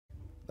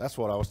That's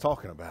what I was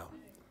talking about.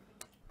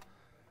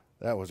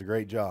 That was a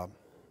great job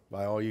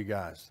by all you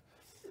guys.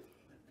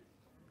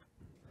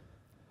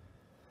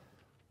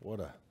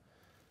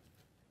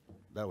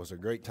 That was a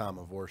great time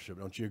of worship.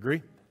 Don't you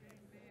agree?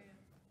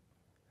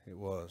 It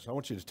was. I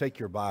want you to take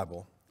your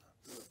Bible.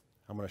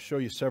 I'm going to show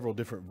you several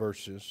different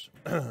verses,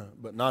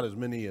 but not as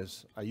many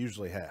as I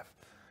usually have.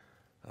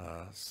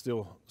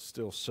 Still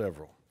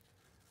several.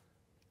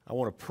 I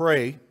want to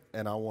pray,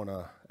 and I want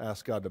to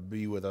ask God to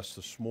be with us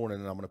this morning,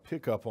 and I'm going to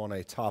pick up on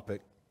a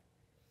topic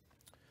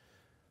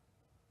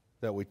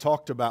that we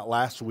talked about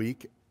last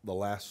week, the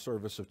last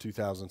service of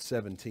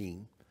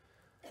 2017,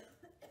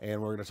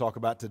 and we're going to talk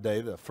about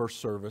today, the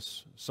first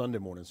service, Sunday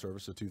morning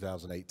service of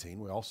 2018.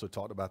 We also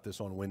talked about this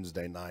on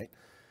Wednesday night,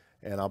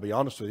 and I'll be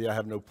honest with you, I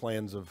have no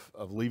plans of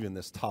leaving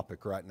this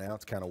topic right now.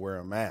 It's kind of where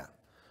I'm at.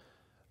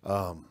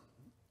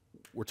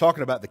 We're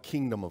talking about the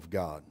kingdom of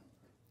God.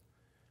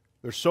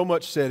 There's so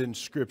much said in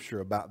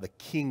Scripture about the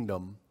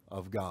kingdom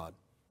of God.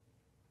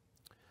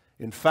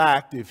 In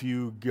fact, if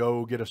you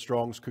go get a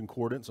Strong's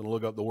Concordance and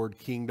look up the word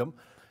kingdom,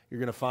 you're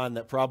going to find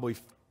that probably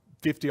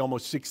 50,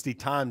 almost 60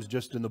 times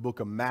just in the book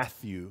of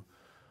Matthew,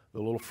 the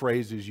little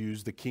phrase is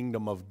used, the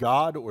kingdom of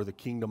God or the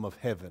kingdom of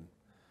heaven.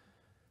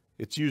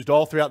 It's used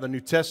all throughout the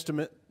New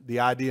Testament. The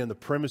idea and the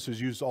premise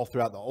is used all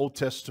throughout the Old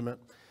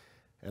Testament.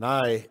 And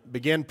I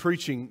began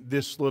preaching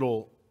this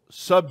little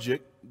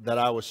subject that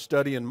I was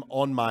studying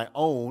on my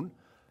own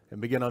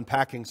and began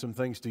unpacking some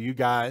things to you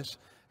guys.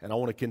 And I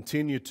want to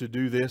continue to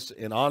do this.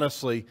 And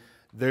honestly,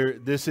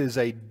 this is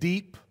a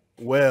deep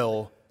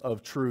well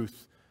of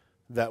truth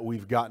that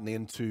we've gotten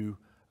into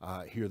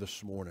here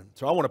this morning.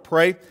 So I want to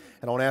pray,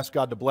 and I want to ask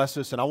God to bless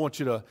us. And I want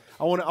you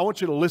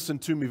to listen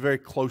to me very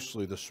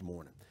closely this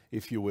morning,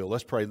 if you will.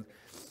 Let's pray.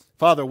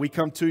 Father, we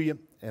come to you,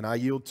 and I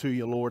yield to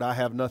you, Lord. I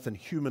have nothing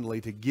humanly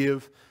to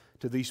give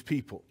to these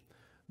people.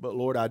 But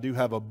Lord, I do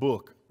have a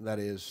book that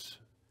is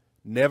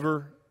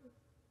never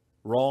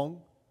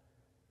wrong.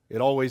 It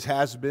always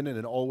has been and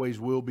it always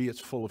will be. It's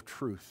full of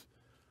truth.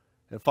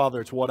 And Father,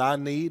 it's what I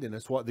need and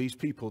it's what these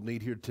people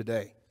need here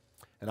today.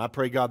 And I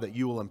pray, God, that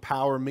you will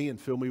empower me and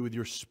fill me with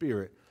your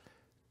Spirit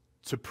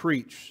to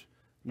preach,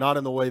 not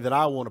in the way that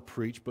I want to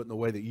preach, but in the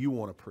way that you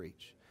want to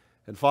preach.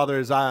 And Father,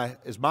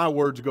 as my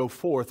words go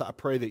forth, I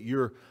pray that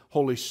your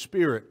Holy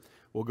Spirit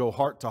will go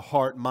heart to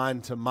heart,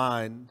 mind to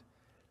mind,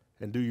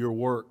 and do your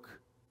work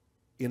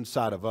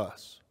inside of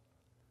us.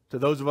 To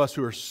those of us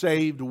who are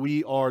saved,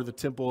 we are the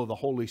temple of the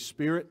Holy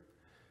Spirit.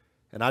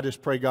 And I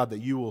just pray, God,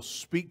 that you will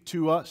speak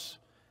to us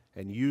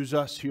and use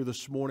us here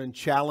this morning,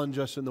 challenge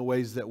us in the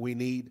ways that we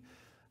need.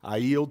 I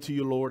yield to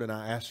you, Lord, and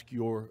I ask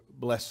your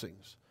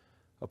blessings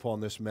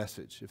upon this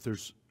message. If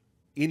there's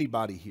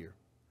anybody here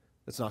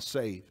that's not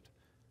saved,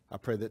 I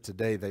pray that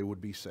today they would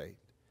be saved.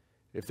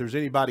 If there's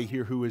anybody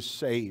here who is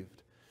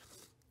saved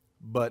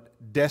but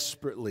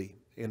desperately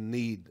in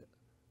need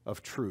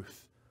of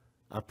truth,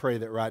 I pray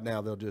that right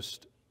now they'll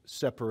just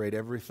separate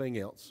everything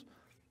else,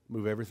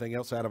 move everything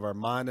else out of our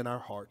mind and our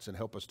hearts, and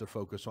help us to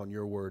focus on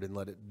your word and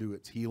let it do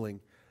its healing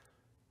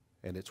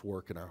and its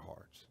work in our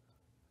hearts.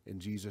 In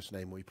Jesus'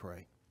 name we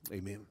pray.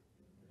 Amen.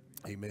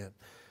 Amen.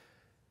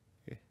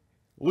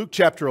 Luke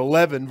chapter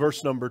 11,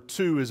 verse number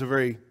 2 is a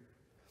very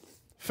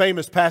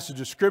famous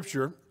passage of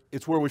Scripture.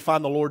 It's where we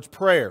find the Lord's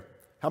Prayer.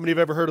 How many have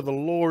ever heard of the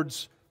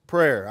Lord's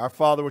Prayer? Our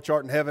Father which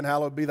art in heaven,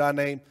 hallowed be thy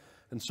name,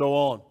 and so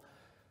on.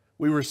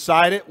 We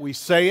recite it, we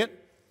say it.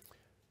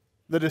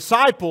 The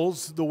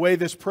disciples, the way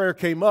this prayer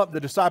came up, the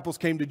disciples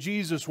came to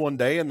Jesus one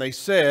day and they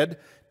said,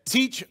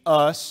 teach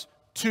us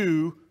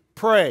to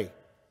pray.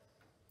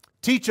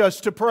 Teach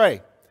us to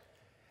pray.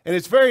 And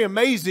it's very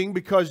amazing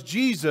because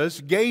Jesus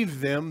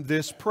gave them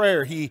this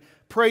prayer. He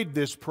prayed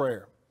this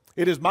prayer.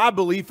 It is my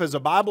belief as a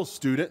Bible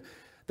student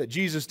that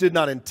Jesus did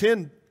not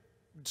intend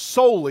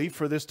solely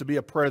for this to be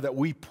a prayer that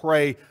we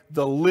pray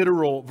the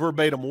literal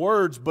verbatim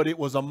words, but it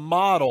was a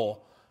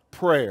model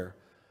prayer.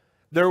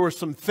 There were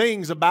some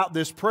things about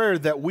this prayer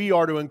that we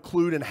are to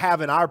include and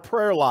have in our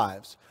prayer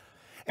lives.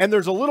 And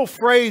there's a little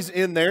phrase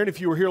in there, and if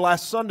you were here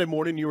last Sunday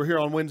morning, you were here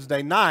on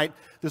Wednesday night,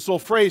 this little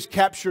phrase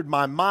captured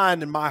my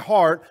mind and my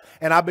heart,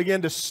 and I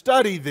began to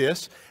study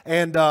this,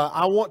 and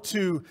I want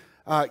to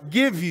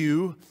give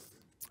you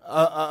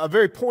a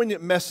very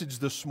poignant message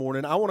this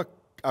morning.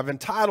 I've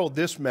entitled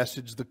this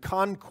message, The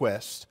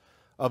Conquest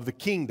of the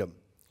Kingdom.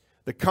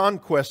 The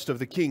Conquest of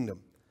the Kingdom.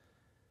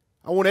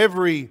 I want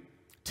every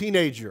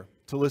teenager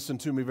to listen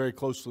to me very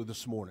closely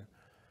this morning.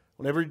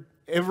 I want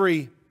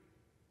every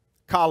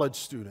college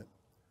student,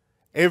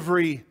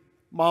 every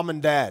mom and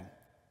dad,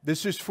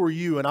 this is for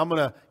you, and I'm going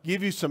to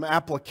give you some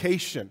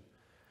application,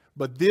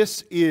 but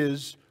this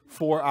is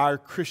for our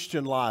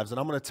Christian lives. And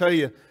I'm going to tell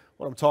you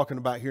what I'm talking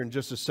about here in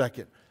just a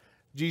second.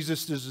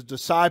 Jesus'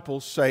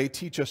 disciples say,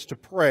 teach us to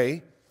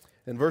pray.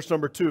 In verse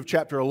number 2 of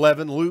chapter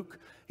 11, Luke,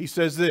 he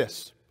says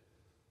this,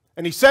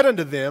 and he said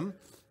unto them,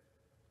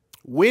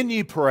 when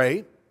ye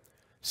pray,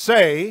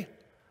 say,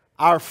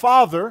 Our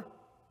Father,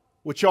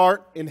 which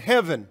art in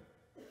heaven,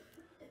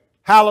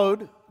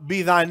 hallowed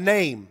be thy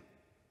name.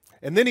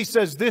 And then he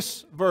says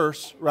this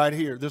verse right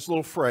here, this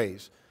little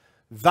phrase.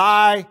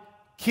 Thy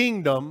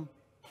kingdom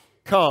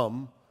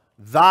come,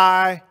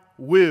 thy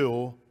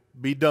will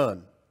be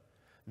done.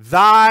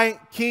 Thy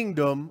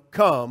kingdom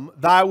come,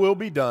 thy will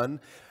be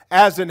done,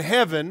 as in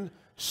heaven,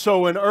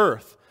 so in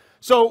earth.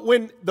 So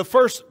when the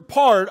first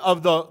part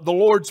of the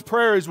Lord's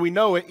Prayer as we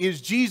know it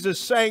is Jesus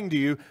saying to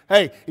you,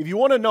 hey, if you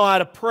want to know how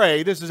to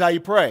pray, this is how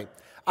you pray.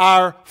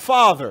 Our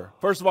Father.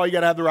 First of all, you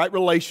got to have the right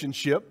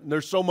relationship.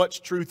 There's so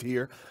much truth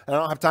here, and I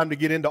don't have time to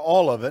get into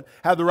all of it.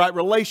 Have the right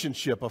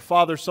relationship, a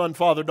father-son,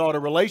 father-daughter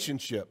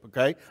relationship,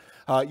 okay?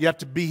 You have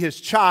to be His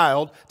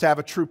child to have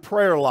a true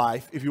prayer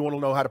life if you want to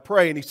know how to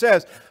pray. And He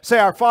says, say,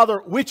 Our Father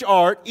which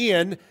art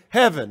in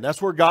heaven.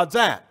 That's where God's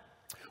at.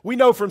 We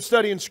know from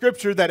studying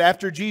Scripture that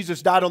after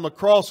Jesus died on the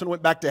cross and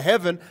went back to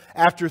heaven,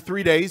 after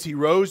 3 days He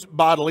rose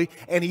bodily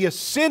and He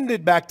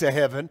ascended back to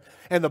heaven.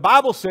 And the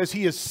Bible says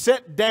He is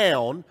set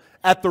down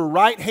at the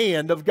right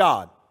hand of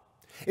God.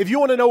 If you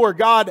want to know where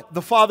God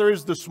the Father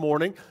is this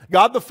morning,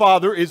 God the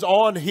Father is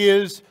on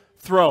His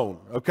throne,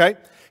 okay?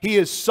 He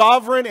is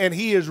sovereign and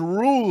He is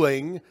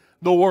ruling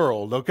the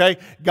world, okay?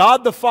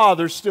 God the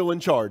Father is still in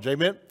charge,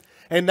 amen?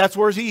 And that's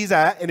where He's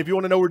at. And if you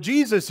want to know where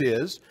Jesus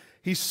is,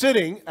 He's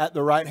sitting at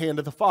the right hand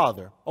of the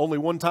Father. Only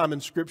one time in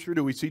Scripture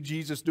do we see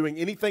Jesus doing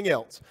anything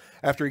else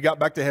after He got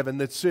back to heaven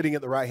that's sitting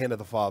at the right hand of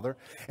the Father.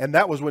 And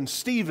that was when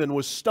Stephen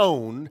was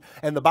stoned.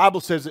 And the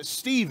Bible says that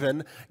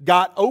Stephen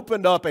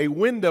opened up a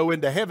window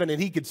into heaven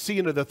and he could see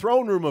into the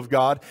throne room of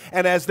God.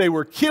 And as they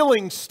were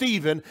killing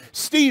Stephen,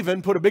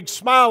 Stephen put a big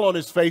smile on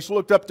his face,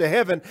 looked up to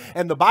heaven.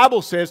 And the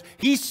Bible says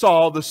he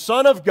saw the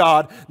Son of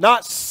God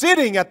not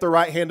sitting at the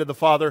right hand of the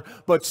Father,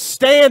 but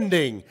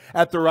standing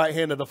at the right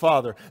hand of the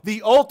Father.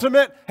 The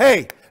ultimate,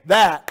 hey,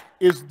 that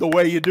is the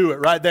way you do it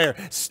right there.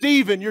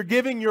 Stephen, you're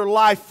giving your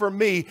life for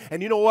me.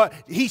 And you know what?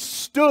 He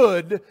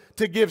stood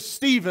to give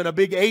Stephen a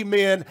big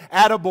amen,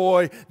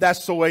 attaboy.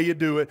 That's the way you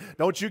do it.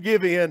 Don't you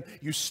give in.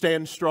 You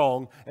stand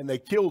strong. And they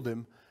killed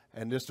him.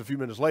 And just a few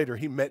minutes later,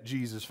 he met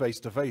Jesus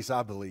face to face,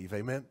 I believe.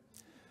 Amen.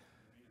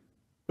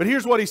 But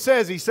here's what he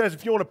says. He says,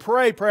 if you want to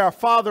pray, pray our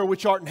Father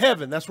which art in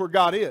heaven. That's where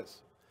God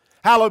is.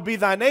 Hallowed be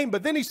thy name.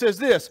 But then he says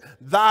this,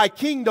 thy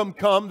kingdom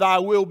come, thy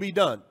will be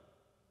done.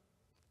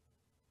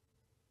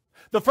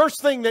 The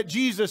first thing that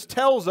Jesus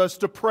tells us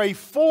to pray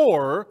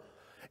for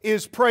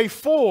is pray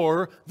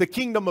for the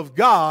kingdom of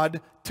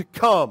God to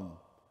come.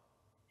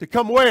 To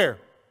come where?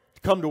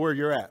 To come to where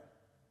you're at.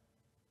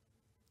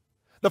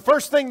 The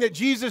first thing that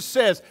Jesus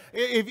says,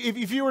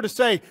 if you were to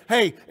say,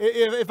 hey,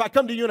 if I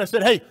come to you and I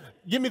said, hey,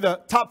 give me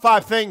the top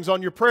 5 things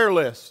on your prayer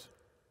list,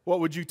 what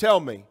would you tell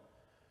me?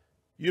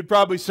 You'd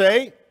probably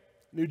say,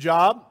 new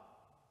job,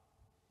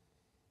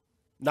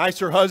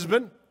 nicer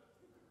husband,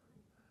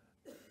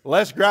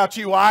 less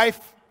grouchy wife,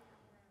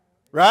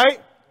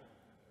 right?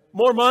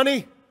 More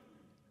money.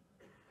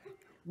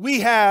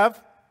 We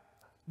have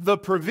the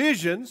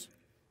provisions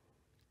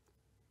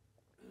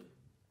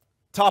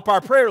top our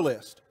prayer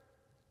list.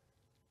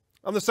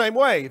 I'm the same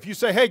way. If you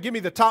say, hey, give me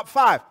the top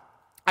 5,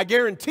 I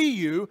guarantee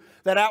you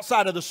that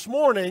outside of this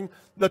morning,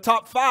 the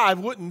top 5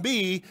 wouldn't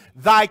be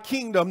thy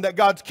kingdom, that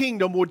God's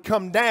kingdom would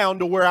come down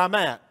to where I'm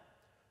at.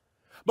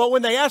 But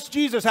when they asked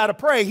Jesus how to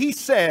pray, He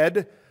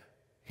said,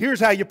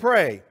 here's how you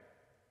pray.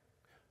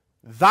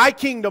 Thy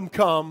kingdom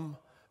come,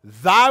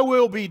 thy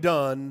will be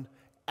done,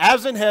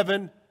 as in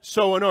heaven,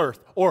 so in earth.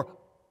 Or,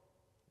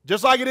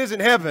 just like it is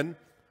in heaven,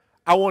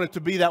 I want it to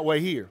be that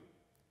way here.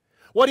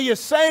 What He is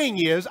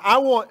saying is, I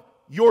want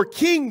your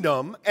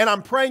kingdom, and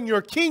I'm praying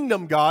your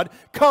kingdom, God,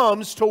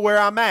 comes to where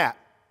I'm at.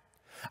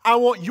 I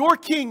want your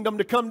kingdom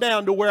to come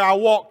down to where I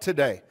walk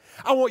today.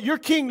 I want your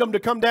kingdom to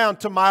come down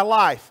to my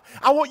life.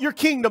 I want your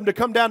kingdom to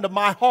come down to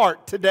my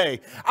heart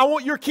today. I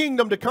want your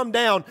kingdom to come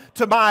down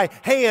to my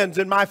hands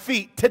and my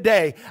feet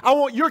today. I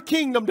want your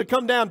kingdom to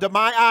come down to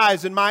my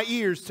eyes and my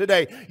ears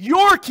today.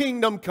 Your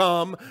kingdom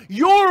come,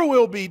 your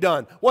will be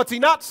done. What's He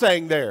not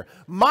saying there?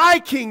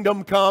 My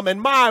kingdom come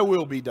and my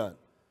will be done.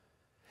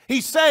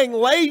 He's saying,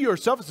 lay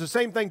yourself. It's the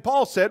same thing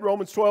Paul said,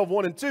 Romans 12,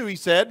 1 and 2. He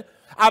said,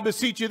 I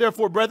beseech you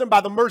therefore, brethren,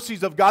 by the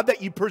mercies of God,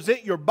 that you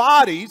present your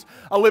bodies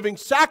a living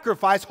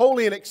sacrifice,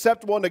 holy and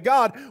acceptable unto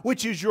God,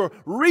 which is your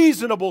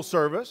reasonable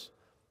service.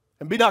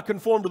 And be not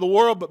conformed to the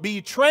world, but be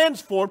ye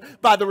transformed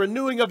by the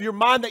renewing of your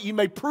mind, that you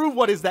may prove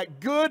what is that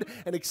good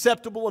and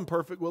acceptable and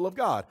perfect will of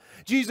God.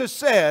 Jesus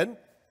said,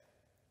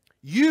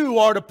 you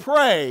are to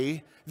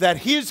pray that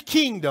His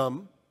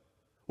kingdom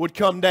would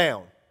come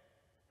down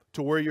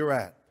to where you're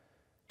at.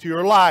 To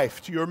your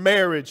life, to your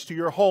marriage, to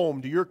your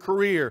home, to your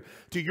career,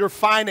 to your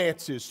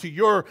finances, to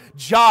your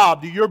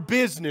job, to your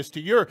business,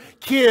 to your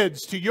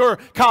kids, to your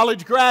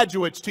college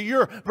graduates, to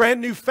your brand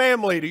new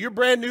family, to your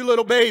brand new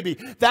little baby.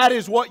 That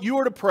is what you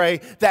are to pray,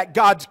 that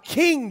God's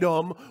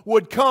kingdom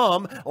would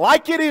come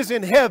like it is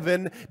in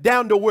heaven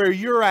down to where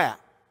you're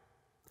at.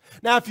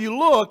 Now, if you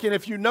look, and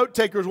if you note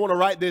takers want to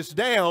write this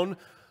down,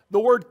 the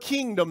word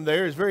kingdom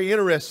there is very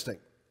interesting.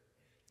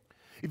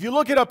 If you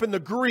look it up in the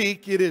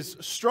Greek, it is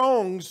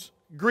Strong's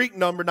Greek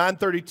number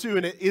 932,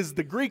 and it is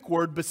the Greek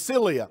word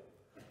basilia.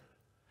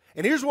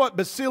 And here's what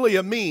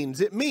basilia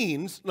means. It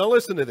means, now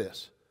listen to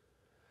this,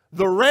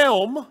 the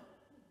realm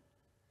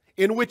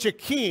in which a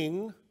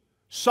king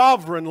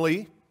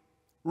sovereignly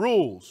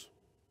rules.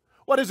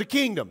 What is a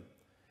kingdom?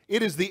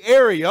 It is the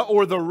area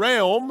or the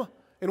realm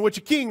in which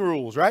a king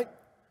rules, right?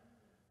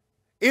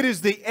 It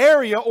is the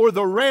area or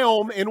the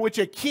realm in which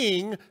a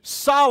king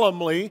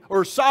sovereignly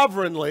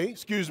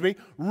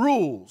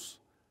rules.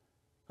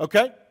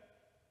 Okay?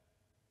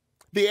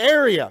 The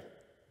area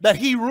that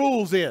he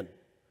rules in.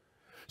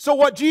 So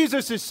what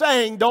Jesus is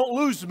saying, don't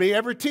lose me.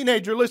 Every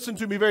teenager, listen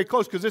to me very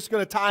close because this is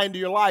going to tie into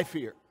your life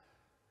here.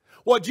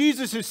 What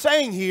Jesus is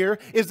saying here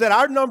is that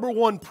our number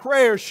one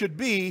prayer should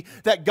be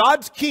that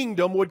God's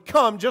kingdom would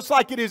come just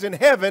like it is in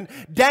heaven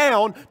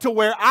down to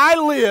where I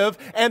live,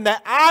 and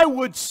that I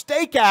would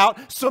stake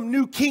out some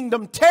new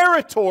kingdom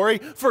territory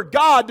for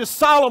God to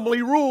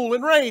solemnly rule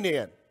and reign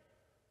in.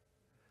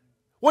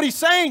 What he's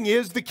saying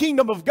is the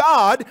kingdom of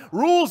God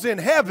rules in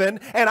heaven,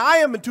 and I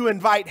am to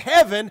invite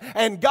heaven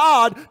and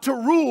God to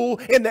rule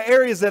in the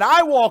areas that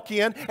I walk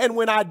in. And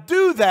when I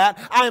do that,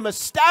 I am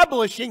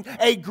establishing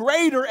a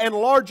greater and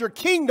larger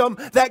kingdom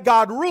that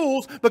God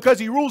rules, because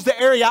he rules the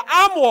area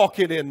I'm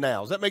walking in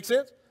now. Does that make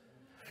sense?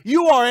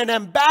 You are an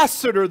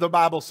ambassador, the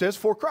Bible says,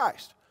 for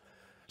Christ.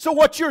 So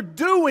what you're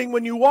doing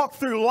when you walk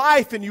through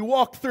life and you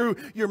walk through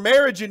your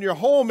marriage and your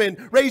home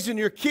and raising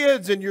your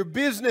kids and your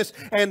business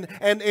and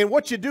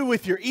what you do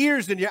with your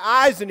ears and your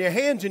eyes and your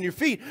hands and your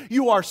feet,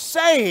 you are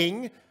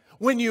saying,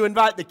 when you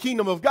invite the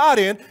kingdom of God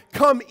in,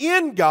 come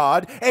in,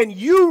 God, and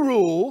you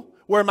rule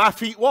where my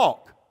feet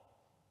walk.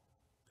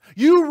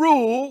 You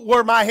rule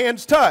where my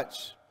hands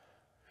touch.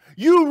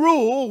 You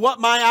rule what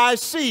my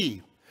eyes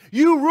see.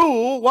 You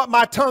rule what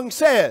my tongue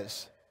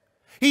says.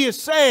 He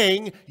is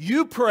saying,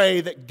 you pray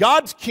that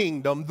God's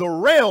kingdom, the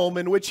realm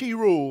in which he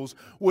rules,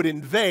 would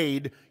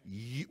invade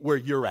where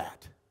you're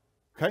at.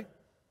 Okay?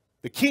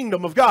 The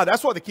kingdom of God.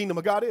 That's what the kingdom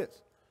of God is.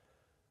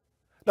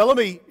 Now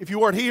if you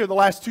weren't here the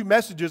last two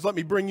messages, let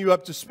me bring you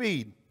up to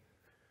speed.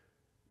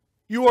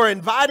 You are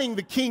inviting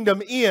the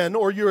kingdom in,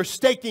 or you're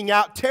staking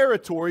out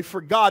territory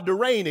for God to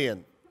reign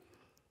in.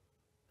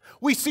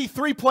 We see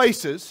three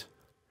places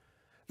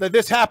that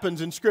this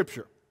happens in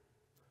Scripture.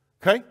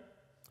 Okay?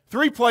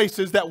 Three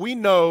places that we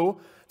know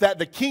that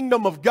the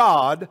kingdom of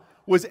God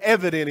was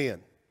evident in.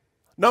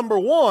 Number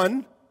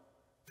one,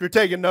 if you're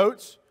taking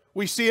notes,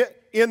 we see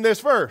it in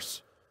this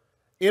verse.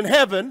 In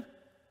heaven,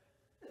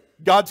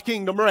 God's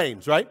kingdom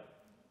reigns, right?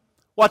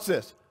 Watch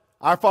this.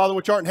 Our Father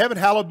which art in heaven,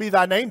 hallowed be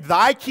thy name.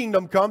 Thy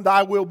kingdom come,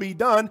 thy will be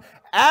done,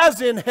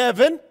 as in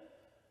heaven,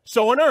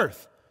 so on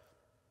earth.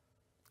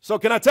 So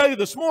can I tell you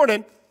this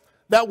morning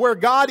that where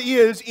God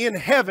is in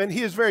heaven,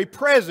 his very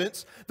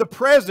presence, the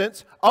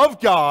presence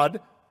of God,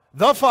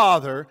 the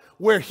Father,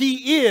 where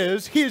he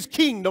is, his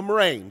kingdom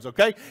reigns,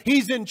 okay?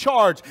 He's in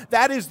charge.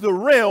 That is the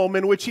realm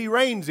in which he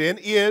reigns in,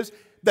 is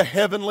the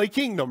heavenly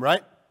kingdom,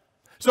 right?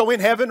 So in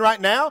heaven right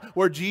now,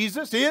 where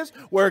Jesus is,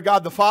 where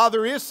God the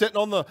Father is sitting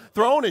on the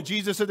throne and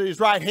Jesus at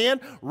his right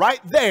hand, right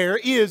there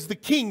is the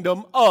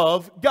kingdom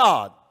of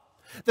God.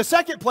 The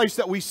second place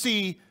that we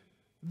see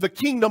the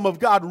kingdom of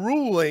God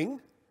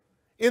ruling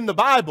in the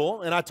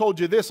Bible, and I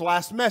told you this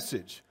last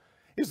message,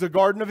 is the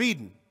Garden of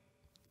Eden.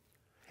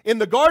 In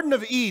the Garden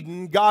of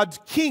Eden, God's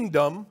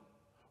kingdom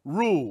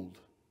ruled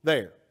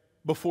there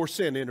before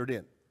sin entered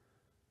in.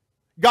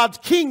 God's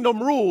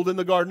kingdom ruled in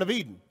the Garden of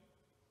Eden.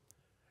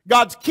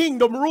 God's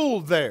kingdom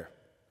ruled there.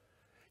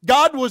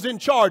 God was in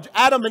charge.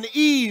 Adam and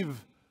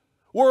Eve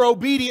were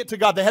obedient to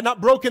God. They had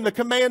not broken the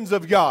commands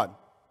of God.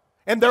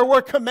 And there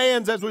were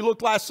commands, as we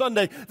looked last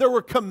Sunday, there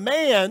were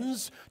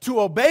commands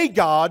to obey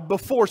God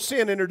before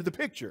sin entered the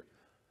picture.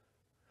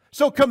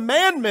 So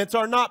commandments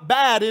are not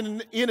bad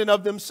in and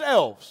of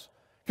themselves.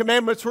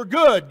 Commandments were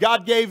good.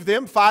 God gave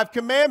them 5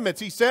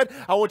 commandments. He said,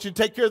 I want you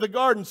to take care of the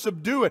garden,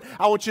 subdue it.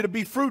 I want you to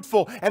be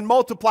fruitful and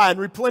multiply and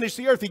replenish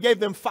the earth. He gave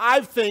them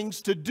 5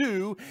 things to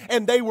do,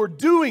 and they were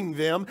doing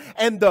them.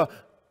 And the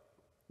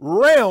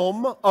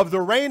realm of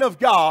the reign of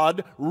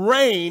God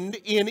reigned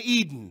in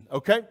Eden,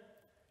 okay?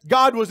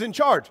 God was in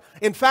charge.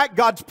 In fact,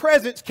 God's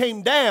presence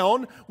came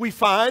down, we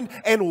find,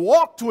 and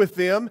walked with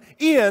them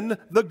in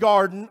the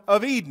Garden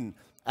of Eden.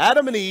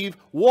 Adam and Eve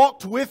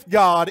walked with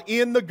God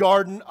in the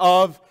Garden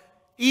of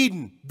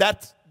Eden.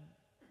 That's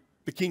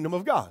the kingdom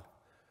of God.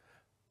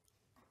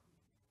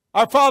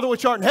 Our Father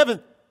which art in heaven,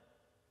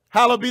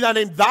 hallowed be thy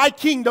name. Thy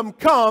kingdom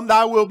come,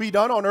 thy will be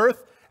done on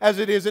earth as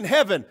it is in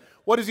heaven.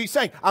 What is he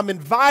saying? I'm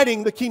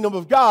inviting the kingdom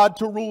of God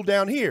to rule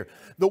down here.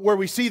 Where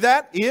we see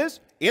that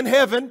is in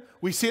heaven.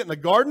 We see it in the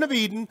Garden of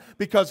Eden,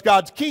 because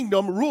God's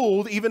kingdom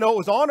ruled, even though it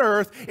was on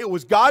earth, it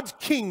was God's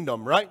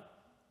kingdom, right?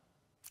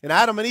 And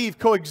Adam and Eve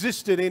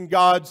coexisted in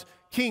God's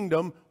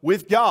kingdom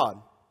with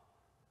God.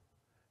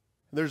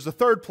 There's the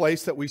third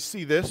place that we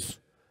see this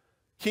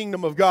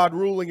kingdom of God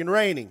ruling and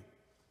reigning.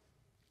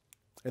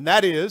 And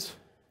that is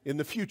in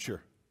the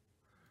future.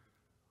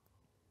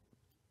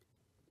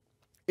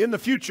 In the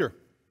future,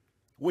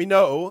 we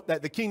know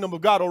that the kingdom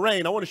of God will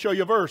reign. I want to show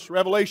you a verse,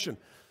 Revelation,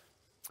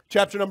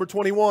 chapter number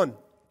 21,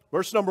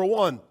 verse number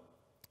 1.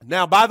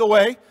 Now, by the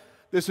way,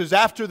 this is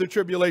after the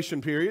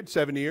tribulation period,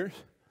 7 years.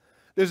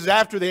 This is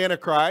after the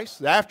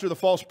Antichrist, after the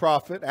false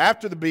prophet,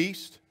 after the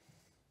beast.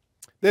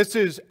 This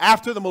is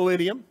after the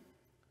millennium.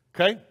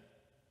 Okay?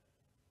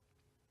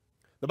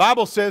 The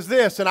Bible says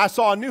this, and I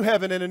saw a new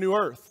heaven and a new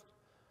earth.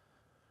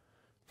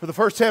 For the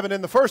first heaven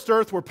and the first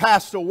earth were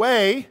passed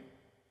away,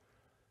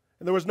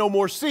 and there was no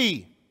more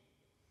sea.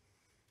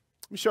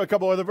 Let me show you a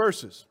couple other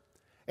verses.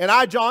 And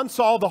I, John,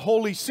 saw the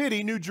holy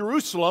city, New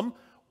Jerusalem.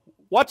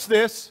 Watch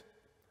this.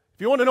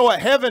 If you want to know what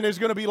heaven is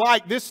going to be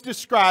like, this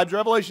describes,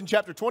 Revelation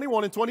chapter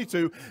 21 and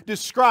 22,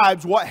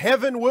 describes what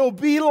heaven will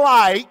be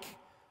like.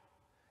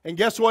 And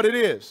guess what it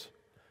is?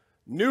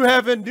 New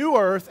heaven, new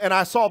earth, and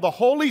I saw the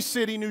holy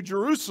city, New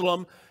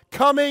Jerusalem,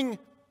 coming,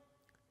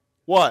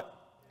 what?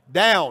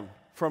 Down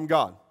from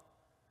God.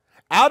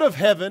 Out of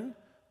heaven,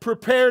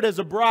 prepared as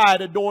a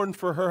bride adorned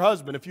for her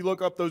husband. If you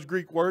look up those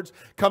Greek words,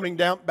 coming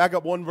down, back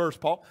up one verse,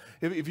 Paul.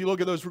 If you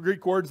look at those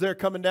Greek words there,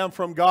 coming down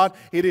from God,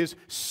 it is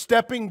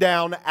stepping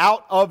down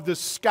out of the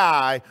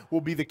sky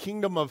will be the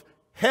kingdom of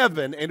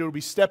heaven, and it will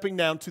be stepping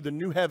down to the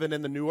new heaven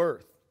and the new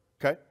earth.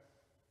 Okay?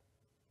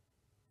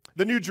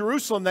 The New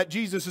Jerusalem that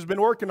Jesus has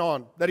been working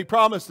on, that He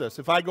promised us.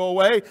 If I go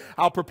away,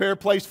 I'll prepare a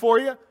place for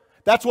you.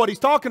 That's what He's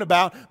talking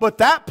about. But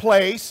that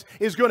place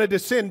is going to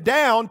descend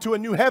down to a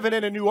new heaven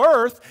and a new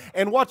earth.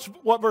 And watch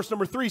what verse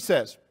number 3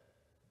 says.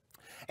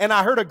 And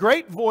I heard a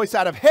great voice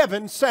out of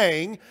heaven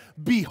saying,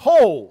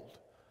 Behold,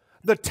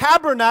 the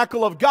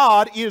tabernacle of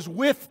God is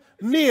with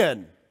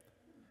men,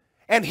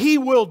 and He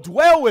will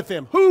dwell with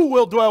them. Who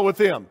will dwell with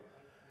them?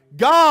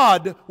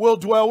 God will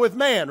dwell with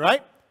man,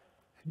 right?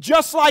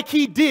 Just like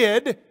He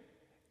did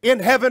in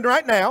heaven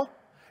right now,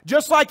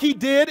 just like He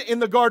did in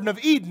the Garden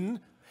of Eden,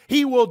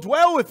 He will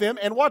dwell with them.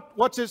 And what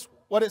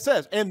it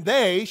says? And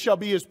they shall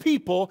be His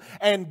people,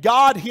 and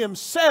God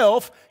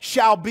Himself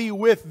shall be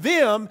with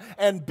them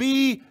and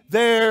be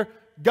their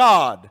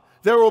God.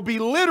 There will be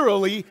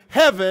literally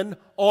heaven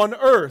on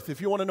earth, if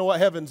you want to know what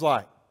heaven's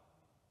like.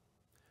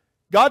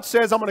 God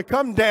says, I'm going to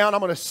come down,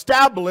 I'm going to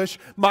establish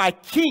my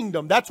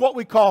kingdom. That's what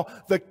we call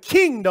the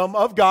kingdom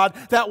of God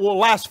that will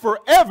last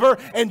forever,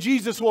 and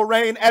Jesus will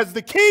reign as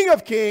the King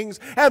of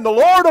kings and the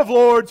Lord of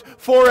lords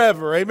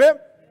forever. Amen?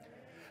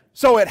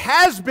 So it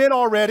has been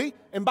already.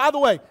 And by the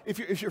way,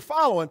 if you're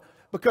following,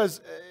 because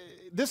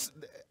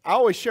I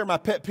always share my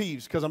pet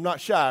peeves because I'm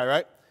not shy,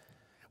 right?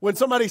 When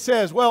somebody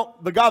says, well,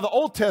 the God of the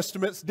Old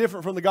Testament is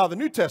different from the God of the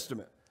New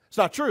Testament. It's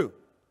not true.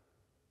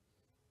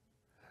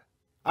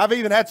 I've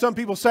even had some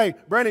people say,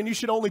 Brandon, you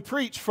should only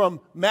preach from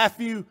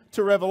Matthew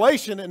to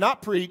Revelation and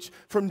not preach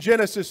from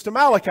Genesis to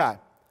Malachi.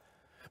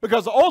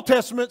 Because the Old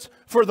Testament's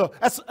for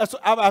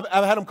I've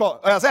had them call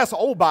it, that's the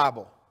old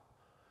Bible.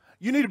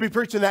 You need to be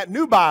preaching that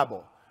new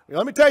Bible.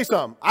 Let me tell you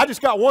something. I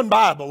just got one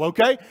Bible,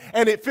 okay?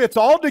 And it fits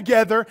all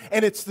together,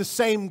 and it's the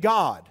same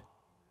God.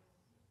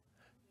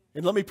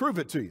 And let me prove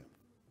it to you.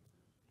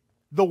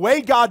 The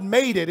way God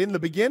made it in the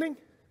beginning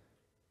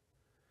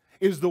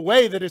is the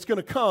way that it's going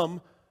to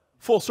come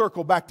full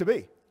circle back to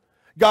be.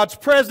 God's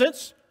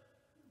presence,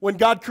 when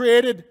God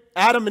created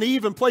Adam and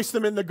Eve and placed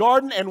them in the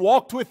garden and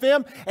walked with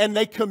them, and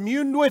they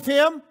communed with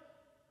Him.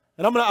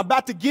 And I'm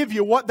about to give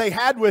you what they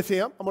had with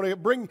Him. I'm going to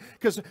bring,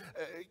 because,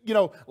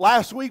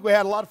 last week we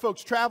had a lot of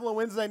folks traveling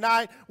Wednesday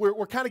night.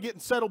 We're kind of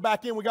getting settled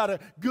back in. We got a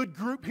good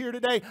group here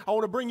today. I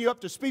want to bring you up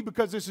to speed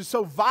because this is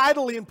so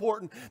vitally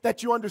important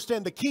that you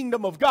understand the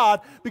kingdom of God,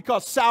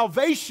 because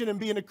salvation and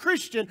being a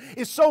Christian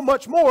is so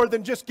much more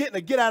than just getting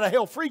a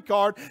get-out-of-hell-free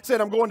card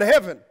saying I'm going to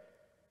heaven.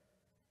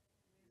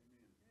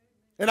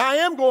 And I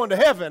am going to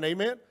heaven,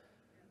 amen?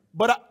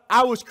 But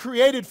I was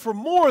created for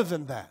more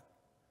than that.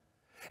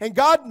 And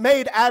God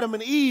made Adam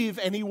and Eve,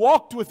 and He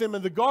walked with them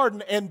in the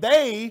garden, and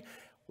they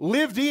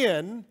lived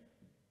in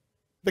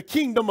the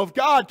kingdom of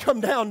God come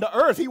down to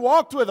earth. He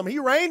walked with them. He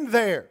reigned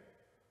there.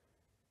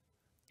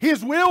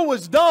 His will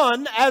was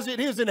done as it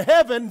is in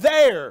heaven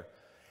there.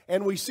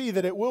 And we see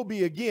that it will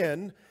be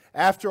again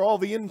after all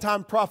the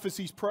end-time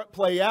prophecies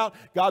play out.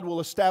 God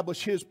will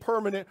establish His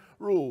permanent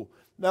rule.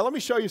 Now, let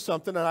me show you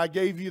something, and I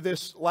gave you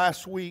this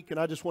last week, and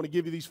I just want to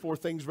give you these 4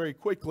 things very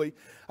quickly,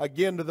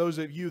 again, to those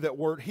of you that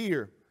weren't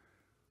here.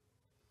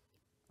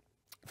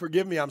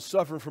 Forgive me, I'm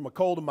suffering from a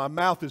cold and my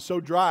mouth is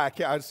so dry,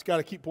 I just got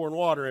to keep pouring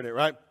water in it,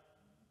 right?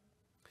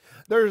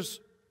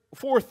 There's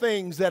 4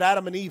 things that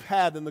Adam and Eve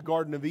had in the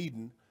Garden of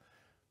Eden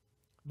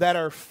that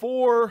are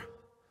 4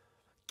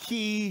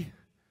 key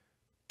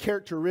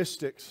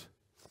characteristics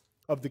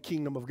of the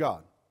kingdom of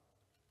God.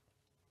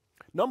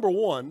 Number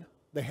 1,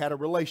 they had a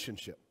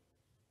relationship.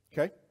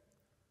 Okay?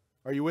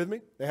 Are you with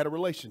me? They had a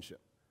relationship.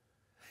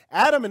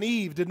 Adam and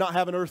Eve did not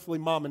have an earthly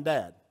mom and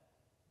dad.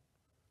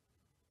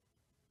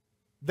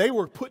 They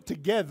were put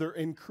together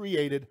and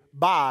created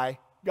by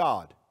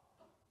God.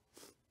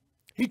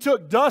 He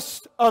took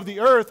dust of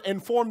the earth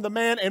and formed the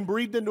man and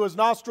breathed into his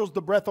nostrils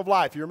the breath of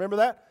life. You remember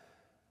that?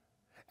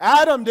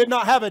 Adam did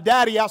not have a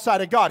daddy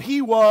outside of God.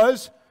 He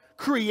was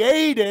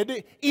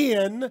created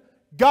in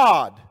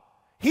God.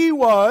 He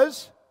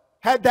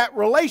had that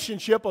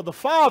relationship of the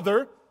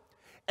Father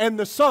and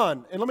the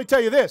Son. And let me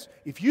tell you this,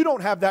 if you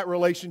don't have that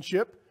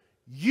relationship,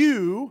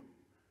 you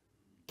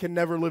can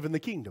never live in the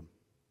kingdom.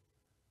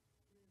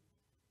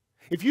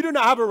 If you do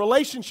not have a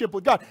relationship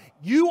with God,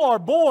 you are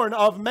born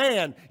of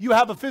man. You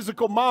have a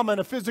physical mama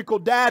and a physical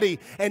daddy,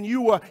 and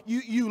you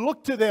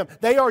look to them.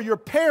 They are your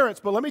parents.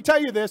 But let me tell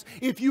you this,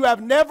 if you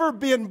have never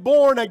been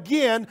born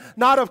again,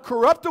 not of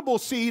corruptible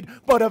seed,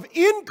 but of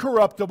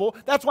incorruptible,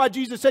 that's why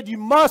Jesus said you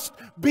must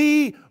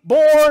be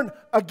born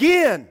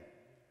again.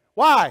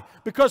 Why?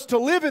 Because to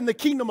live in the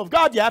kingdom of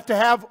God, you have to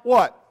have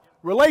what?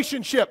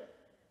 Relationship.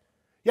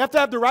 You have to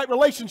have the right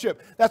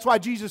relationship. That's why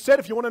Jesus said,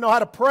 if you want to know how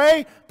to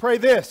pray, pray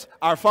this,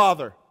 Our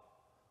Father.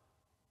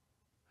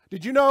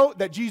 Did you know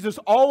that Jesus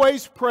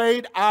always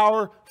prayed,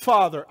 Our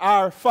Father,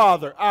 Our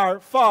Father, Our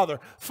Father,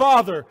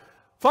 Father,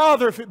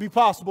 Father, if it be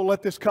possible,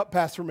 let this cup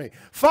pass from me.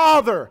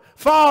 Father,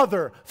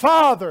 Father,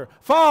 Father,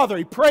 Father.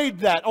 He prayed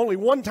that. Only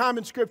one time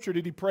in Scripture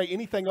did he pray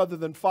anything other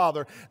than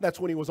Father. That's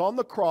when he was on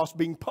the cross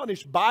being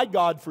punished by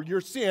God for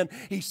your sin.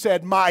 He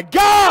said, my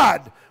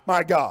God,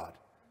 my God.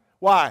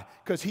 Why?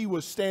 Because he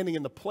was standing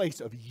in the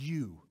place of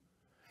you,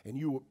 and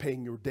you were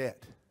paying your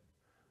debt.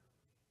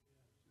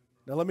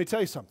 Now let me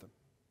tell you something.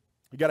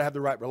 You got to have the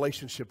right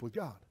relationship with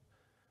God.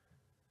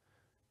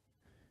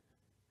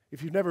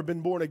 If you've never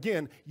been born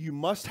again, you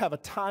must have a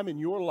time in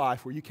your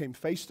life where you came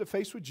face to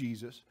face with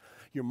Jesus.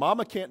 Your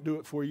mama can't do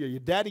it for you. Your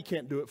daddy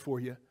can't do it for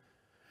you.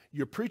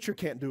 Your preacher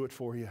can't do it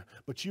for you,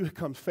 but you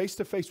come face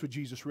to face with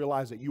Jesus,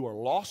 realize that you are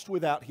lost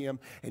without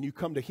Him, and you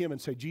come to Him and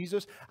say,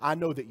 Jesus, I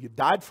know that you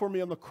died for me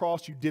on the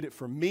cross. You did it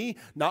for me,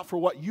 not for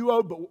what you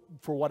owed, but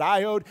for what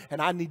I owed,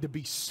 and I need to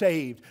be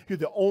saved. You're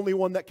the only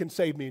one that can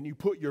save me, and you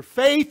put your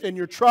faith and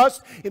your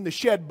trust in the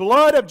shed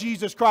blood of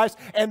Jesus Christ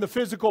and the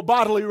physical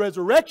bodily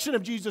resurrection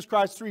of Jesus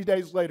Christ 3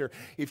 days later.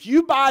 If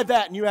you buy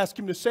that and you ask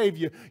Him to save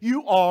you,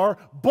 you are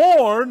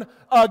born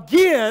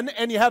again,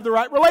 and you have the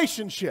right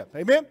relationship.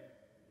 Amen?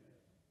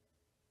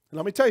 And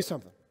let me tell you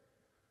something.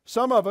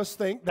 Some of us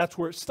think that's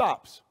where it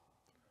stops.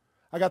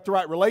 I got the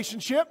right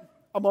relationship.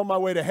 I'm on my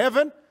way to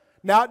heaven.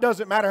 Now it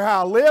doesn't matter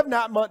how I live.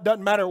 Now it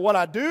doesn't matter what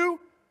I do.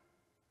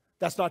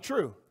 That's not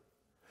true.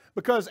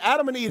 Because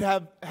Adam and Eve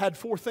had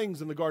 4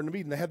 things in the Garden of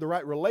Eden. They had the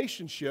right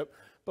relationship.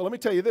 But let me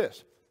tell you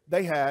this.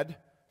 They had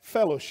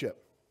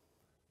fellowship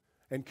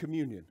and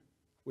communion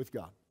with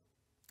God.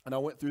 And I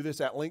went through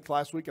this at length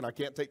last week, and I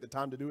can't take the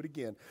time to do it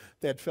again.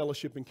 They had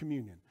fellowship and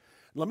communion.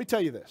 And let me tell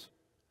you this.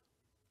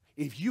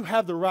 If you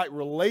have the right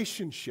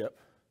relationship,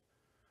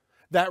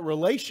 that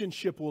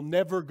relationship will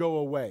never go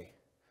away.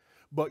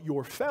 But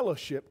your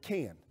fellowship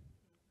can.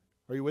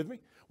 Are you with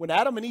me? When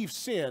Adam and Eve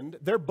sinned,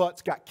 their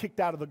butts got kicked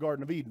out of the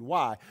Garden of Eden.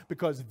 Why?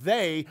 Because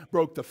they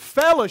broke the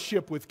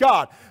fellowship with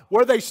God.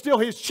 Were they still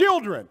His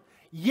children?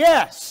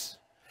 Yes.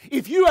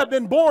 If you have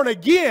been born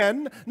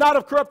again, not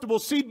of corruptible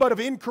seed, but of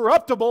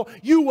incorruptible,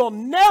 you will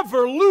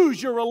never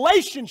lose your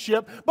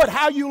relationship, but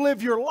how you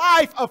live your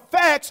life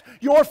affects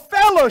your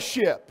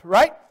fellowship,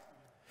 right?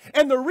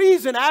 And the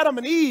reason Adam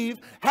and Eve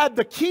had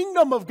the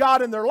kingdom of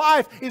God in their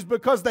life is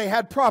because they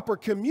had proper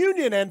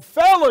communion and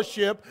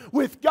fellowship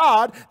with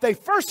God. They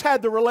first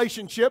had the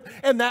relationship,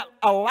 and that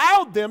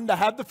allowed them to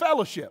have the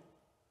fellowship,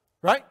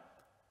 right?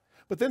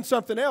 But then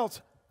something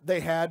else, they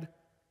had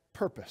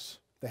purpose.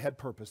 They had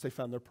purpose. They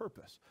found their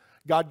purpose.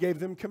 God gave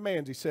them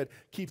commands. He said,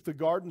 keep the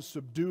garden,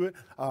 subdue it,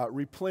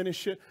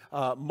 replenish it,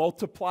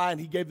 multiply. And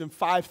He gave them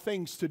 5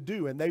 things to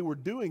do. And they were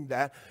doing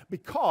that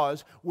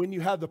because when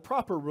you have the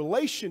proper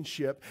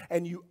relationship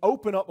and you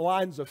open up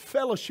lines of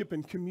fellowship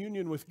and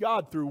communion with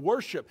God through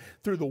worship,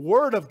 through the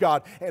Word of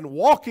God and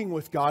walking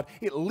with God,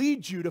 it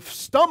leads you to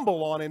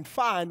stumble on and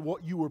find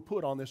what you were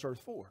put on this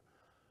earth for.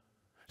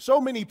 So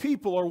many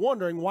people are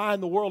wondering, why in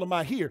the world am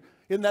I here?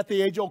 Isn't that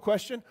the age-old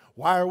question?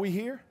 Why are we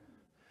here?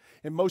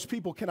 And most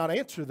people cannot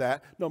answer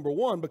that, number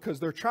one, because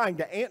they're trying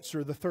to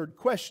answer the third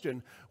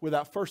question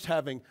without first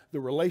having the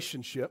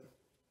relationship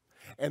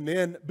and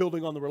then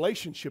building on the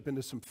relationship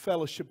into some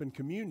fellowship and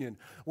communion.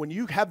 When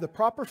you have the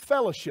proper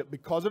fellowship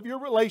because of your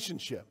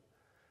relationship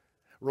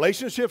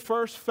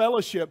first,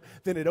 fellowship,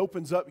 then it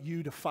opens up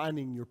you to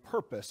finding your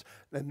purpose.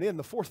 And then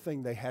the 4th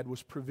thing they had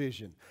was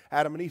provision.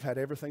 Adam and Eve had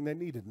everything they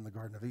needed in the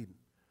Garden of Eden.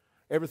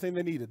 Everything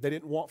they needed. They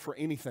didn't want for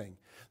anything.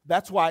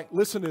 That's why,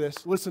 listen to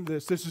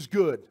this, this is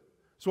good.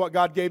 It's what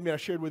God gave me. I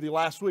shared with you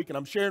last week, and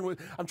I'm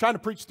trying to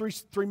preach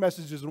three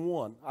messages in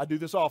one. I do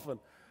this often.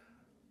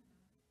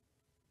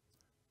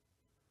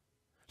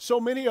 So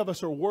many of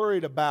us are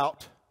worried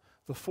about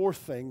the 4th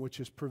thing, which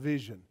is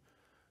provision.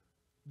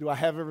 Do I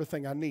have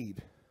everything I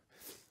need?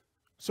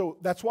 So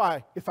that's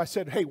why if I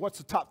said, hey, what's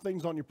the top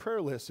things on your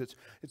prayer list?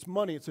 It's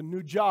money, it's a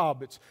new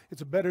job, it's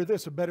a better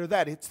this, a better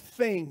that. It's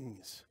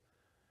things.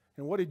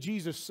 And what did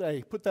Jesus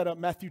say? Put that up,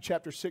 Matthew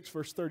chapter 6,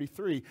 verse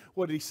 33.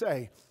 What did He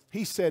say?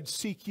 He said,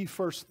 seek ye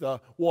first the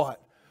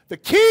what? The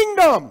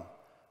kingdom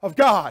of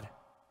God.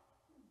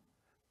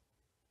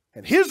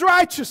 And His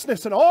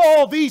righteousness and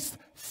all these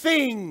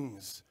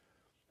things.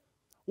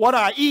 What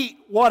I eat,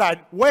 what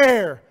I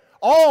wear,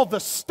 all the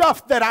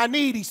stuff that I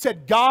need. He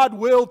said, God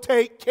will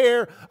take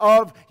care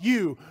of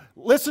you.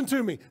 Listen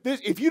to me.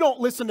 If you don't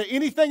listen to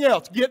anything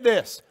else, get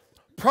this.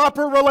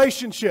 Proper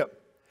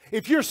relationship.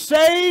 If you're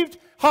saved,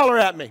 holler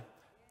at me.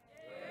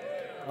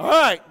 All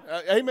right.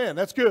 Amen.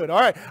 That's good. All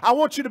right. I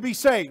want you to be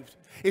saved.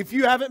 If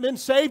you haven't been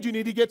saved, you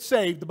need to get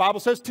saved. The Bible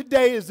says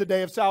today is the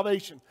day of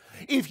salvation.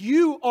 If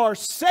you are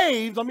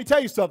saved, let me tell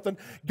you something.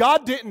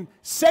 God didn't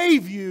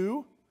save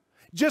you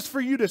just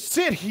for you to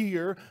sit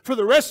here for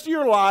the rest of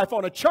your life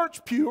on a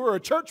church pew or a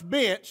church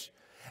bench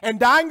and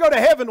die and go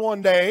to heaven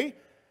one day.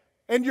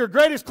 And your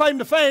greatest claim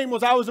to fame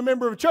was I was a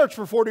member of a church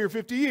for 40 or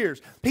 50 years.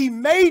 He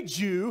made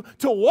you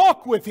to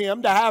walk with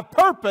Him, to have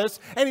purpose,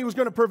 and He was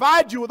going to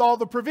provide you with all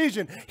the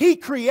provision. He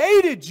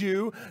created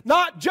you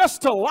not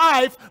just to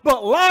life,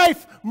 but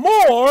life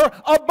more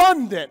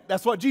abundant.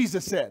 That's what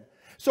Jesus said.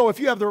 So if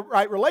you have the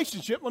right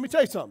relationship, let me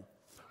tell you something.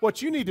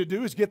 What you need to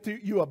do is get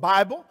you a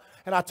Bible.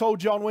 And I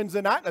told you on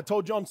Wednesday night, and I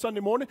told you on Sunday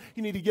morning,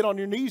 you need to get on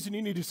your knees and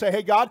you need to say,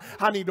 hey, God,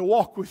 I need to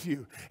walk with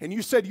you. And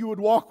you said you would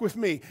walk with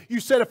me.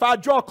 You said if I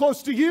draw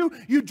close to you,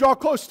 you draw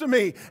close to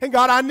me. And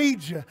God, I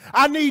need you.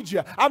 I need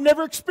you. I've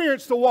never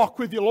experienced the walk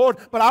with you, Lord,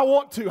 but I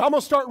want to. I'm going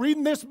to start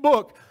reading this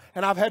book.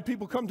 And I've had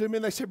people come to me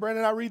and they say,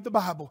 Brandon, I read the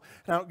Bible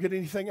and I don't get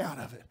anything out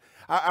of it.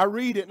 I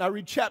read it and I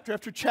read chapter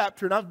after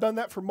chapter, and I've done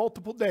that for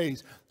multiple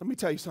days. Let me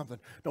tell you something.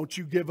 Don't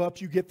you give up.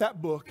 You get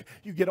that book.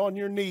 You get on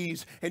your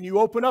knees and you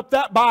open up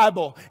that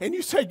Bible and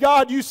you say,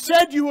 God, you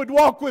said you would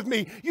walk with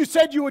me. You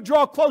said you would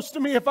draw close to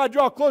me if I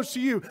draw close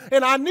to you.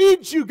 And I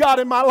need you, God,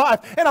 in my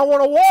life. And I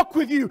want to walk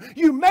with you.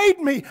 You made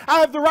me. I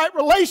have the right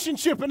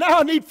relationship, and now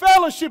I need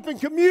fellowship and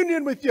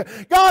communion with you.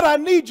 God, I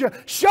need you.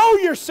 Show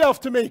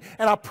yourself to me.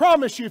 And I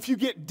promise you, if you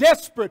get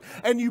desperate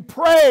and you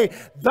pray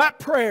that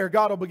prayer,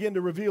 God will begin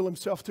to reveal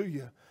Himself to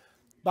you.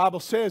 The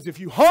Bible says if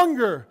you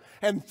hunger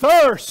and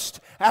thirst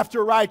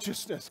after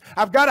righteousness,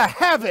 I've got to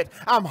have it.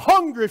 I'm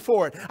hungry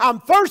for it. I'm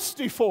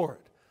thirsty for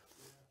it.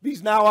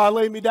 These now I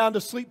lay me down to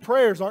sleep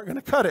prayers aren't going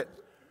to cut it.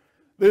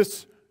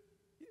 This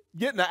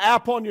getting an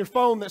app on your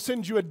phone that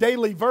sends you a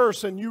daily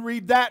verse and you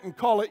read that and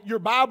call it your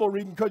Bible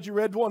reading because you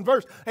read one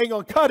verse ain't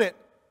going to cut it.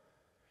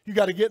 You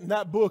got to get in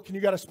that book and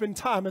you got to spend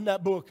time in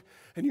that book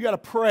and you got to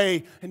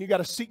pray and you got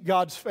to seek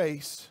God's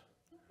face.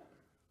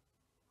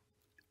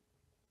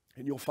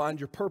 And you'll find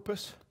your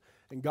purpose,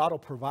 and God will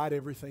provide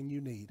everything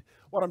you need.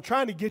 What I'm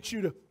trying to get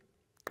you to,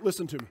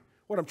 listen to me,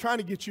 what I'm trying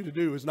to get you to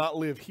do is not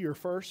live here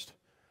first,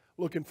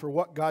 looking for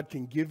what God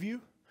can give you,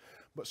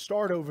 but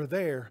start over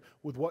there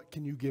with what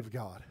can you give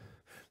God.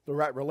 The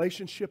right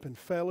relationship and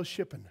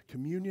fellowship and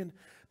communion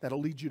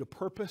that'll lead you to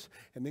purpose,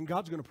 and then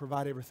God's going to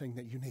provide everything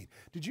that you need.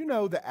 Did you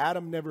know that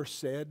Adam never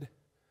said,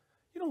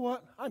 you know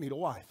what, I need a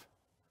wife?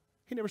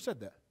 He never said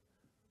that.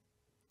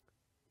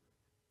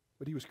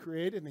 But he was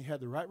created and he had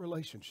the right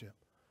relationship.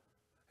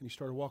 And he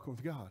started walking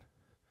with God.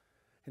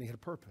 And he had a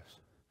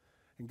purpose.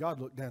 And God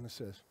looked down and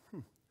says,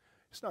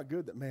 it's not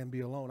good that man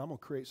be alone. I'm going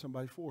to create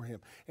somebody for him.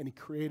 And He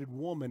created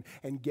woman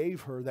and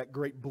gave her that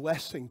great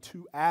blessing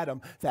to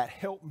Adam, that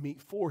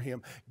helpmeet for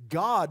him.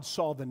 God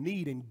saw the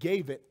need and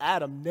gave it.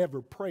 Adam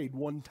never prayed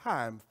one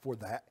time for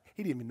that.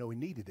 He didn't even know he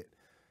needed it.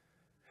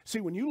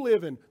 See, when you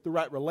live in the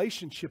right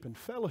relationship and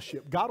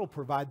fellowship, God will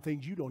provide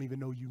things you don't even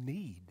know you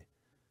need.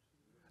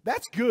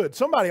 That's good.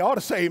 Somebody ought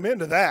to say amen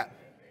to that.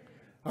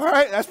 All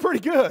right, that's pretty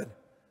good.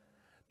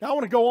 Now I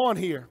want to go on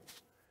here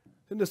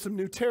into some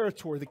new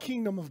territory, the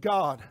kingdom of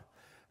God.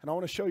 And I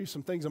want to show you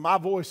some things, and my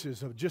voice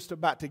is just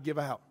about to give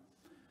out.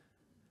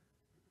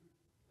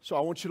 So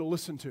I want you to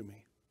listen to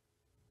me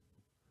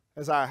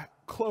as I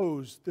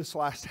close this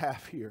last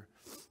half here.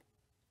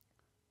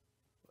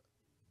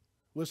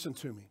 Listen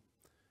to me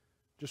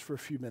just for a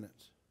few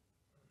minutes.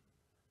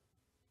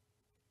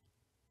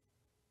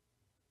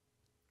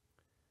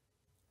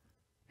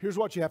 Here's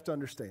what you have to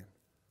understand.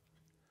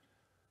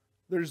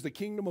 There's the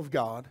kingdom of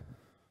God.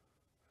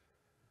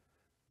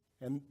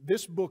 And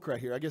this book right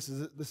here, I guess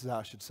this is how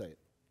I should say it.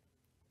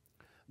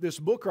 This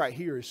book right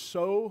here is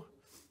so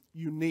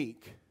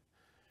unique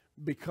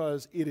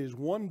because it is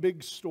one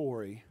big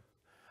story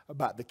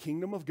about the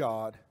kingdom of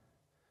God.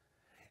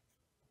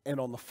 And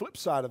on the flip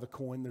side of the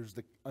coin, there's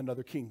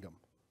another kingdom,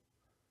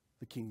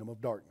 the kingdom of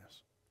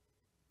darkness.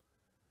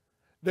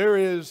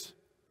 It's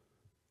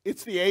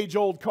the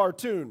age-old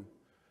cartoon.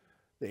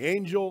 The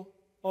angel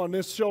on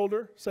this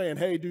shoulder saying,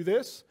 hey, do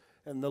this.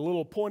 And the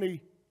little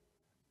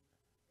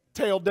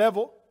pointy-tailed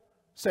devil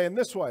saying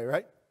this way,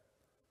 right?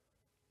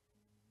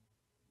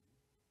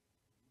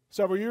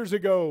 Several years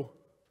ago,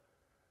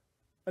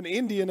 an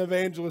Indian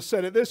evangelist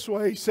said it this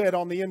way. He said,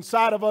 on the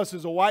inside of us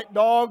is a white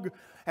dog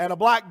and a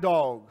black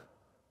dog.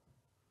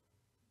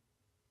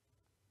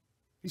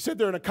 He said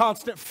they're in a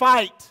constant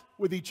fight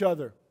with each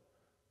other.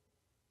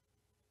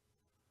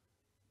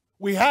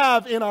 We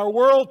have in our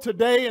world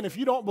today, and if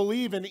you don't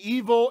believe in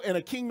evil in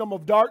a kingdom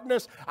of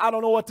darkness, I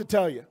don't know what to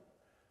tell you.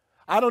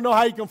 I don't know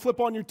how you can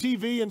flip on your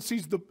TV and see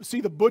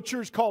the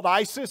butchers called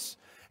ISIS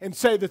and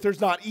say that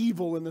there's not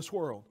evil in this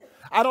world.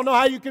 I don't know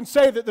how you can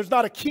say that there's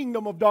not a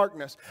kingdom of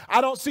darkness.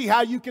 I don't see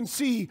how you can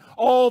see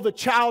all the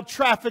child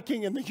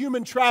trafficking and the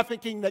human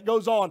trafficking that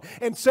goes on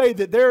and say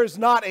that there is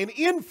not an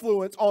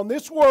influence on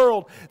this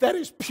world that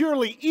is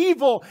purely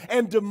evil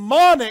and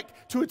demonic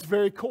to its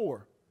very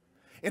core.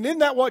 And isn't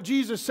that what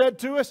Jesus said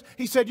to us?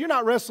 He said, you're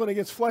not wrestling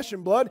against flesh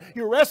and blood.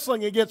 You're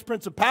wrestling against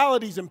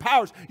principalities and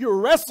powers. You're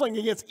wrestling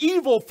against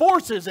evil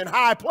forces in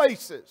high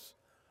places.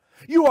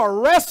 You are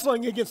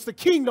wrestling against the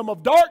kingdom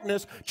of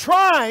darkness,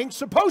 trying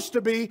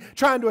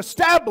to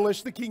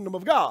establish the kingdom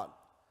of God.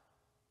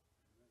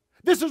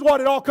 This is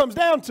what it all comes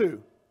down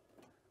to.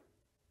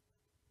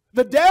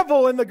 The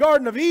devil in the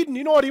Garden of Eden,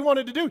 you know what he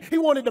wanted to do? He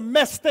wanted to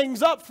mess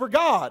things up for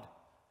God.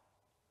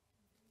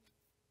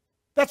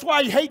 That's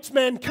why he hates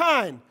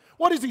mankind.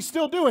 What is he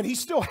still doing? He's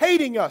still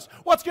hating us.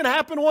 What's going to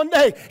happen one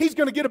day? He's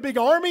going to get a big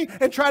army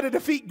and try to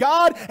defeat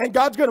God, and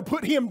God's going to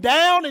put him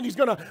down, and he's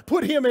going to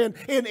put him in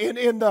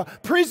the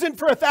prison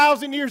for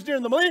 1,000 years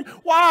during the millennium.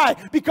 Why?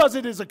 Because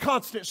it is a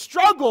constant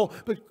struggle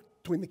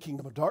between the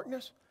kingdom of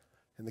darkness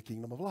and the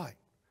kingdom of light,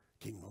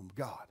 kingdom of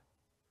God.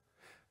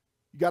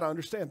 You got to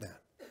understand that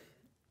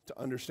to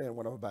understand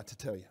what I'm about to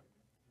tell you.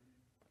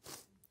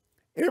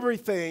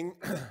 Everything,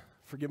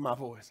 forgive my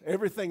voice,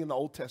 everything in the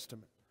Old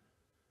Testament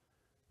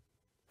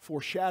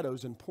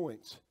foreshadows and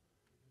points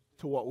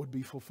to what would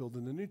be fulfilled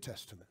in the New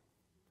Testament.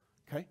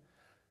 Okay?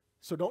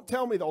 So don't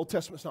tell me the Old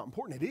Testament's not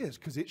important. It is,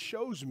 because it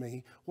shows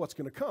me what's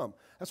going to come.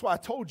 That's why I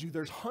told you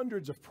there's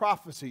hundreds of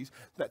prophecies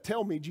that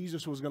tell me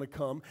Jesus was going to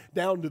come,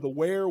 down to the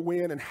where,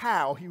 when, and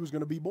how he was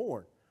going to be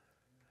born.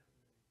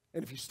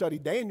 And if you study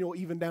Daniel,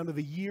 even down to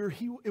the year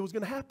it was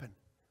going to happen.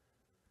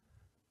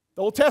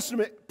 The Old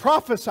Testament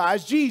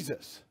prophesies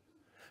Jesus.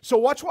 So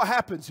watch what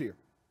happens here.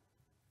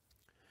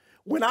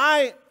 When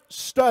I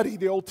study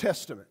the Old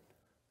Testament,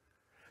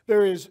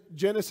 there is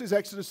Genesis,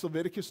 Exodus,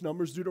 Leviticus,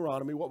 Numbers,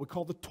 Deuteronomy, what we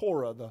call the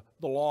Torah, the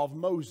law of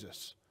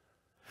Moses.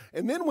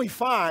 And then we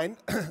find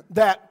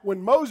that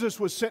when Moses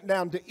was sent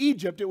down to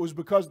Egypt, it was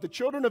because the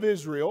children of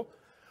Israel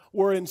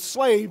were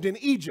enslaved in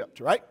Egypt,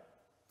 right?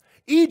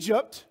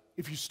 Egypt,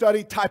 if you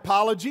study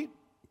typology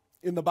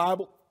in the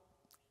Bible,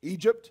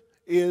 Egypt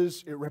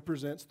it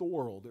represents the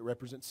world. It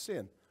represents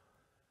sin.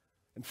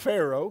 And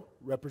Pharaoh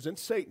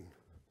represents Satan.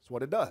 That's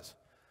what it does.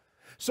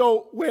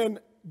 So when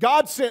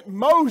God sent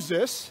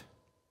Moses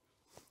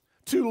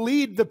to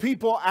lead the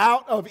people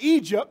out of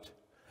Egypt,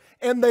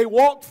 and they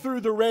walked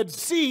through the Red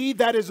Sea,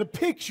 that is a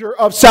picture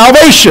of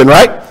salvation,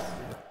 right?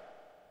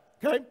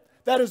 Okay?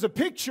 That is a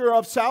picture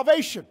of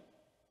salvation.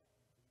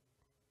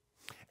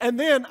 And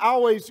then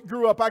I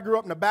grew up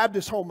in a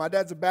Baptist home. My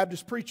dad's a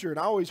Baptist preacher, and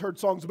I always heard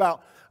songs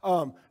about,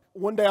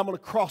 one day I'm going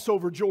to cross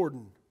over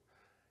Jordan,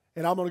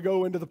 and I'm going to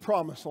go into the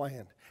promised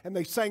land. And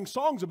they sang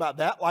songs about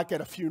that, like at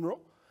a funeral.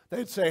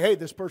 They'd say, hey,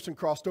 this person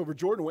crossed over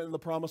Jordan and went in the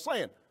promised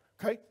land.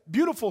 Okay?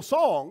 Beautiful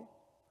song,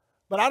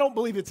 but I don't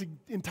believe it's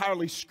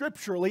entirely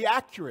scripturally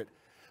accurate,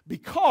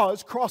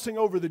 because crossing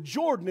over the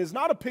Jordan is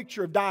not a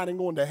picture of dying and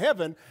going to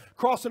heaven.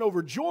 Crossing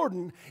over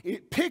Jordan,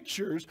 it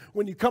pictures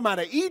when you come out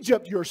of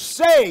Egypt, you're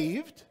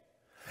saved.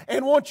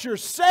 And once you're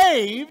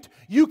saved,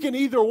 you can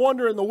either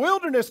wander in the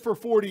wilderness for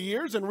 40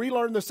 years and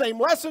relearn the same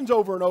lessons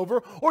over and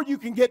over, or you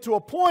can get to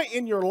a point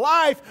in your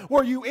life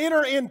where you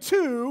enter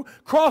into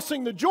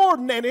crossing the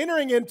Jordan and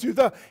entering into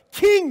the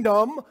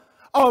kingdom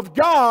of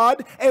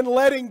God and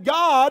letting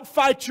God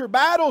fight your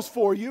battles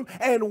for you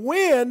and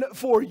win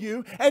for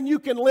you, and you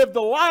can live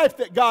the life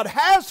that God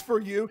has for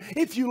you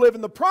if you live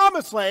in the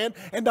promised land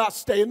and not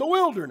stay in the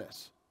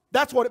wilderness.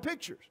 That's what it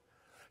pictures.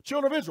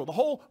 Children of Israel, the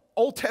whole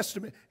Old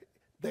Testament,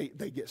 they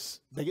get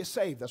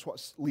saved. That's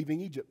what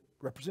leaving Egypt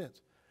represents.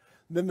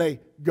 And then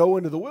they go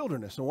into the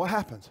wilderness, and what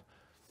happens?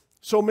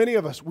 So many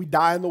of us, we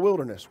die in the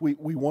wilderness. We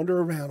wander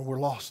around, and we're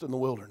lost in the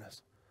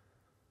wilderness.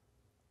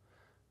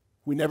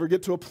 We never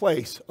get to a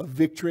place of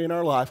victory in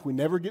our life. We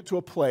never get to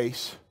a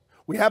place,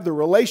 we have the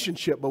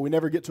relationship, but we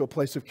never get to a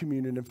place of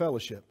communion and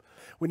fellowship.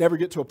 We never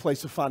get to a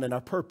place of finding our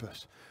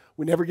purpose.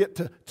 We never get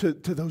to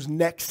those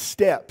next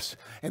steps.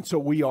 And so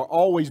we are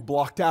always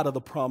blocked out of the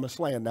promised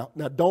land.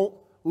 Now don't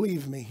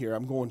leave me here.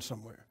 I'm going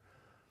somewhere.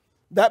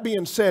 That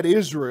being said,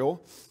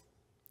 Israel,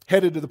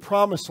 headed to the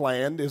promised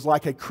land, is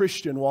like a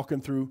Christian walking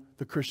through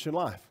the Christian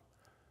life.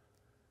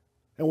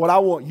 And what I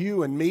want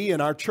you and me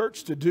and our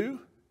church to do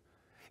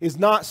is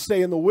not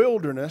stay in the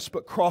wilderness,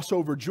 but cross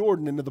over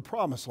Jordan into the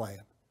promised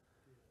land.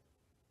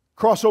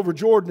 Cross over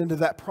Jordan into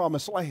that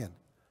promised land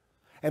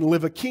and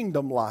live a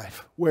kingdom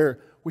life where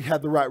we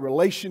have the right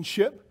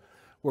relationship,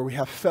 where we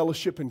have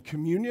fellowship and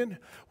communion,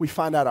 we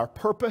find out our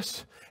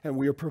purpose, and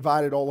we are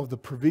provided all of the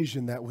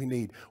provision that we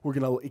need. We're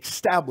going to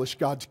establish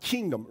God's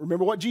kingdom.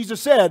 Remember what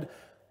Jesus said,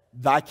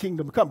 thy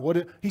kingdom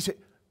come. He said,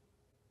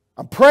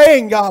 I'm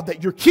praying, God,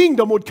 that your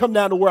kingdom would come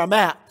down to where I'm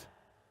at.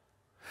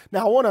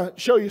 Now, I want to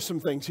show you some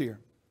things here.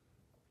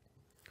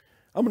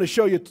 I'm going to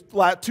show you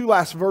two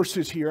last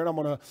verses here, and I'm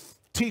going to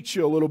teach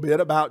you a little bit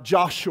about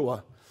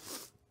Joshua.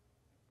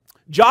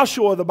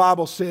 Joshua, the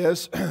Bible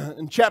says,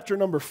 in chapter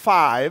number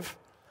 5,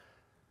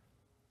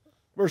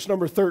 verse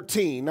number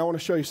 13. I want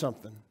to show you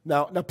something.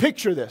 Now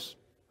picture this.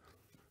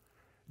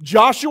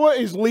 Joshua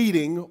is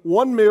leading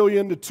 1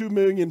 million to 2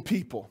 million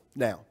people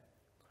now.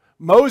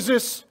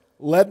 Moses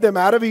led them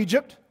out of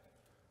Egypt.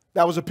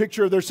 That was a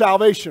picture of their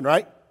salvation,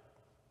 right?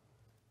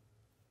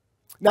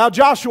 Now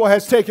Joshua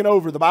has taken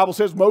over. The Bible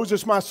says,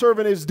 Moses, my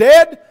servant, is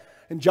dead,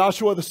 And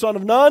Joshua, the son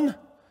of Nun,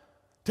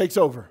 takes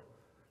over.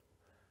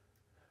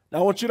 Now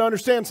I want you to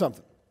understand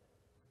something.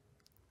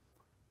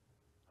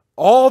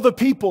 All the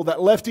people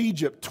that left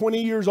Egypt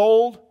 20 years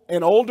old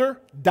and older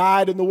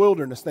died in the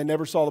wilderness. They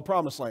never saw the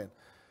promised land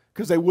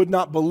because they would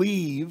not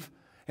believe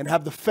and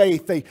have the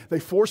faith. They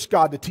forced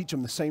God to teach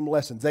them the same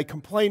lessons. They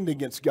complained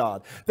against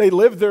God. They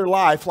lived their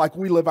life like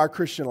we live our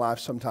Christian life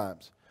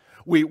sometimes.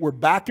 We're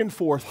back and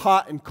forth,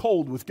 hot and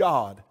cold with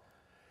God.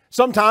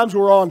 Sometimes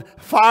we're on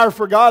fire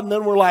for God and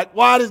then we're like,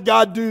 why does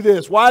God do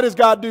this? Why does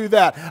God do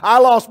that? I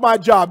lost my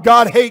job.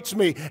 God hates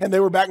me. And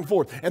they were back and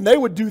forth. And they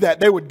would do that.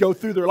 They would go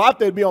through their life.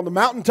 They'd be on the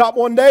mountaintop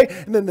one day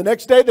and then the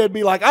next day they'd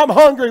be like, I'm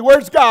hungry.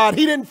 Where's God?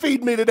 He didn't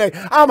feed me today.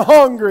 I'm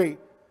hungry.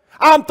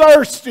 I'm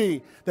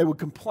thirsty. They would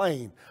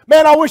complain.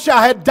 Man, I wish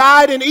I had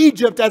died in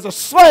Egypt as a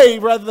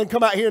slave rather than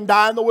come out here and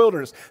die in the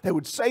wilderness. They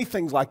would say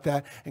things like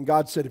that. And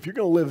God said, if you're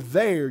going to live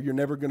there, you're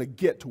never going to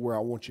get to where I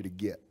want you to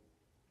get.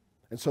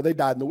 And so they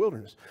died in the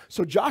wilderness.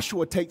 So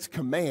Joshua takes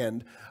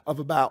command of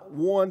about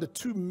 1 to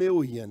 2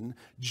 million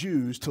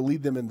Jews to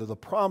lead them into the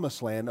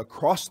promised land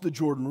across the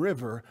Jordan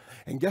River.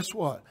 And guess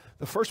what?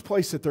 The first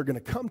place that they're going to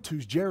come to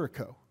is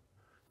Jericho.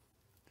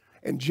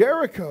 And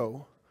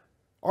Jericho,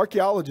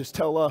 archaeologists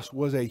tell us,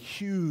 was a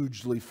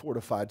hugely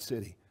fortified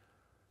city.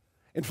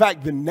 In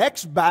fact, the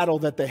next battle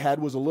that they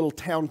had was a little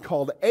town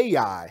called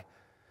Ai.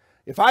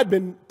 If I'd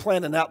been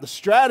planning out the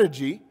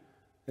strategy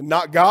and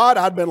not God,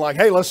 I'd been like,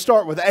 hey, let's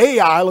start with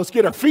Ai. Let's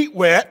get our feet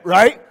wet,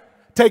 right?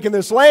 Taking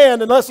this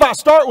land, and let's not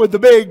start with the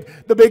big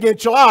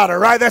enchilada,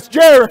 right? That's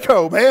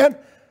Jericho, man.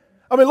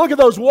 I mean, look at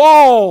those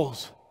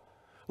walls.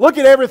 Look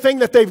at everything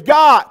that they've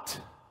got.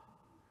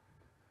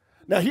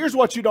 Now, here's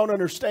what you don't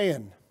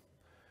understand.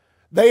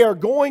 They are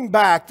going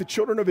back, the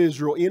children of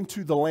Israel,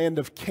 into the land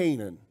of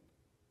Canaan.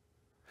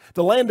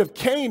 The land of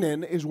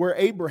Canaan is where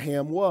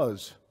Abraham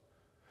was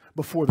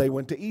before they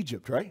went to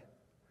Egypt, right?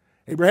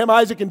 Abraham,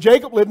 Isaac, and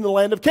Jacob lived in the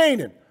land of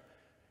Canaan.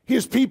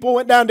 His people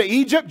went down to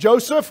Egypt.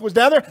 Joseph was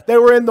down there. They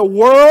were in the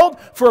world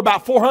for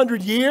about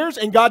 400 years,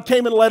 and God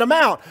came and let them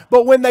out.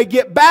 But when they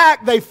get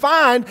back, they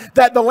find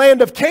that the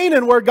land of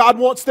Canaan, where God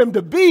wants them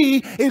to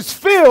be, is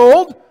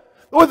filled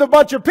with a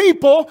bunch of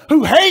people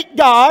who hate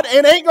God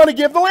and ain't going to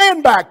give the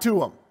land back to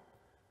them.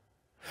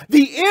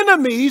 The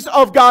enemies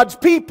of God's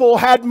people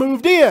had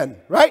moved in,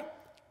 right?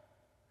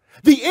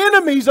 The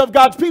enemies of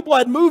God's people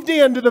had moved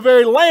into the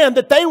very land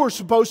that they were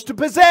supposed to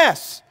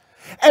possess.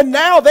 And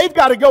now they've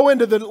got to go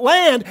into the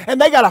land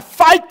and they got to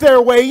fight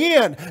their way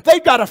in.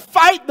 They've got to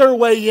fight their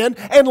way in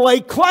and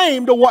lay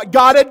claim to what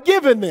God had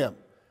given them.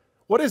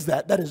 What is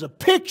that? That is a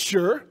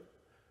picture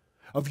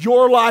of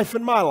your life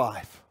and my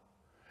life.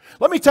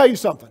 Let me tell you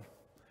something.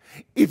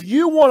 If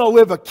you want to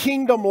live a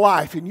kingdom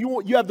life and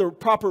you have the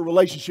proper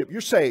relationship, you're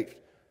saved.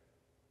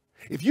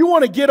 If you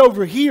want to get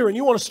over here and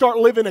you want to start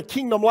living a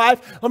kingdom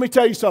life, let me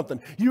tell you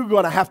something. You're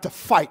going to have to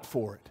fight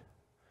for it.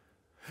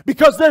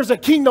 Because there's a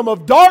kingdom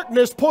of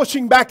darkness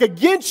pushing back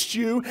against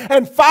you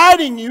and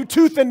fighting you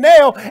tooth and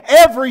nail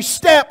every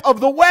step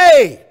of the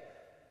way.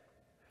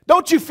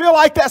 Don't you feel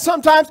like that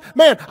sometimes?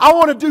 Man, I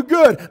want to do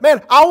good.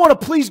 Man, I want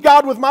to please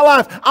God with my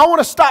life. I want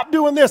to stop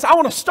doing this. I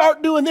want to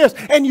start doing this.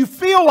 And you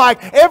feel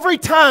like every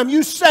time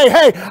you say,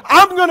 hey,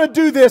 I'm going to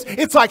do this,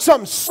 it's like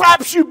something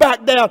slaps you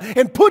back down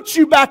and puts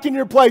you back in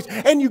your place.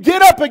 And you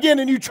get up again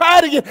and you try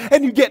it again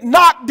and you get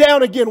knocked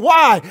down again.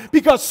 Why?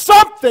 Because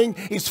something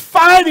is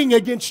fighting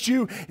against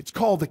you. It's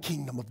called the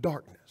kingdom of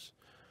darkness.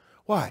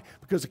 Why?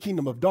 Because the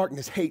kingdom of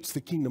darkness hates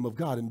the kingdom of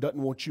God and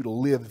doesn't want you to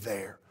live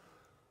there.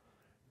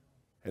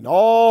 And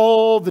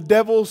all the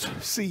devil's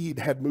seed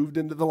had moved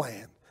into the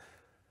land.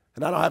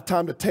 And I don't have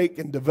time to take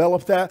and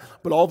develop that,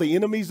 but all the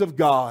enemies of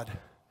God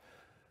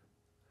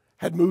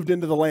had moved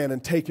into the land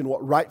and taken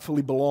what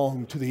rightfully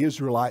belonged to the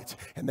Israelites,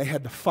 and they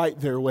had to fight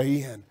their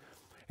way in.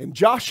 And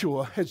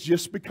Joshua has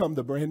just become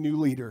the brand new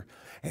leader.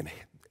 And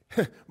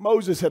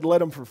Moses had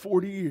led him for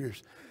 40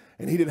 years,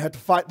 and he didn't have to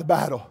fight the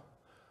battle.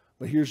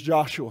 But here's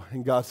Joshua,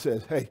 and God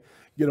says, hey,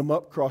 get them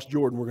up, cross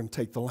Jordan, we're going to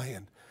take the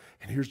land.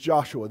 And here's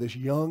Joshua, this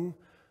young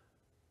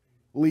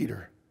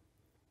leader.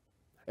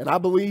 And I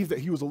believe that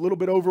he was a little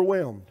bit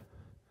overwhelmed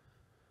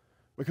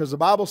because the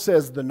Bible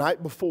says the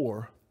night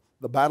before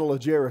the Battle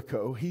of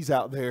Jericho, he's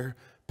out there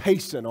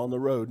pacing on the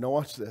road. Now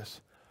watch this.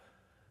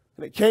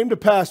 And it came to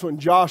pass when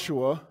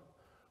Joshua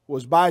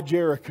was by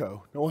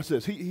Jericho. Now watch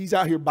this. He's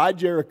out here by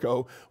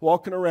Jericho,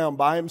 walking around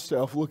by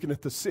himself, looking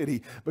at the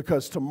city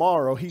because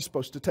tomorrow he's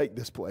supposed to take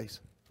this place.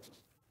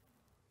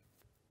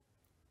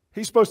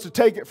 He's supposed to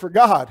take it for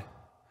God.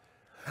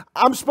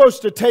 I'm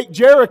supposed to take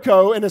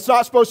Jericho, and it's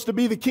not supposed to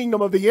be the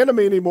kingdom of the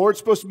enemy anymore. It's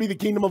supposed to be the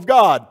kingdom of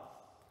God.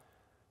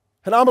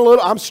 And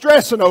I'm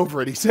stressing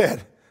over it, he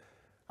said.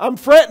 I'm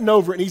fretting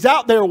over it. And he's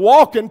out there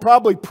walking,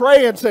 probably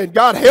praying, saying,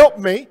 God, help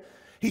me.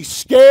 He's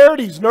scared.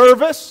 He's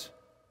nervous.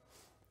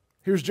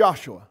 Here's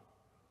Joshua.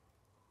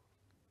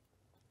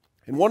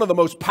 In one of the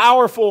most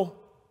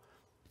powerful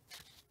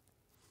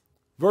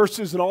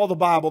verses in all the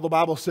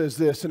Bible says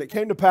this, and it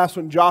came to pass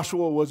when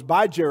Joshua was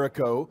by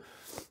Jericho,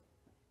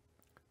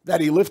 that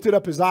he lifted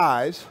up his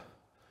eyes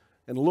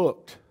and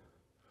looked.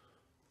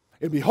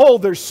 And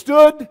behold, there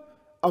stood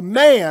a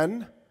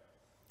man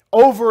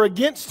over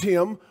against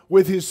him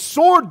with his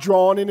sword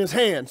drawn in his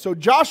hand. So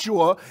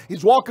Joshua,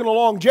 he's walking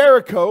along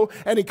Jericho,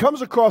 and he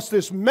comes across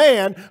this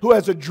man who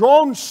has a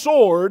drawn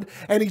sword,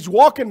 and he's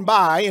walking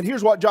by, and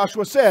here's what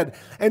Joshua said.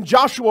 And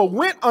Joshua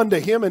went unto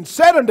him and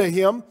said unto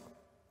him,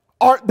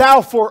 Art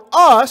thou for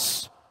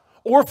us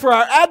or for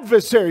our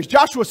adversaries?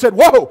 Joshua said,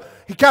 whoa.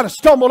 He kind of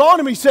stumbled on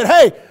him. He said,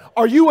 hey,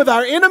 are you with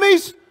our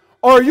enemies,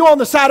 or are you on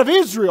the side of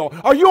Israel?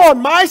 Are you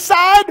on my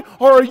side,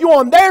 or are you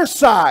on their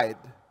side?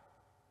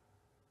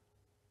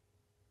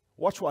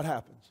 Watch what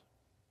happens.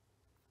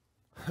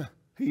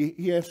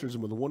 He answers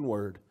him with one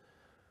word.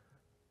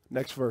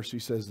 Next verse, he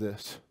says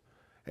this.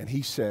 And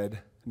he said,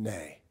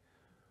 nay.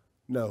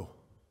 No.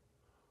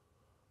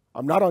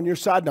 I'm not on your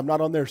side and I'm not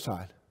on their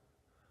side.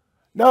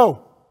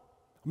 No,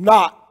 I'm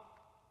not.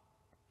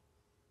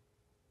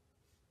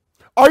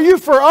 Are you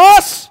for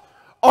us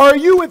or are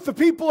you with the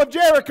people of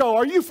Jericho?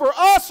 Are you for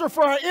us or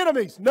for our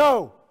enemies?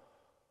 No,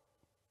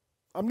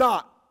 I'm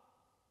not.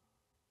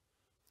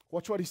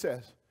 Watch what he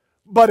says.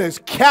 But as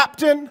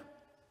captain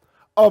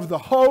of the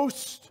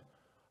host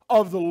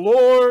of the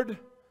Lord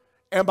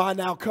am I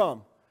now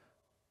come.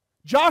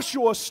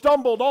 Joshua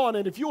stumbled on,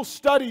 and if you'll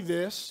study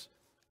this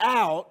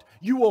out,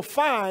 you will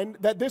find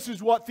that this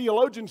is what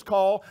theologians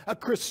call a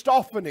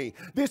Christophany.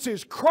 This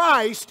is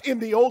Christ in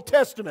the Old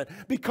Testament,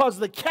 because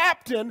the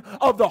captain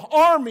of the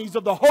armies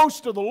of the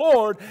host of the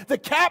Lord, the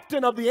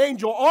captain of the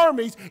angel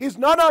armies, is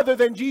none other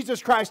than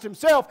Jesus Christ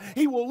himself.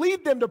 He will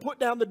lead them to put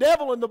down the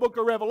devil in the book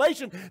of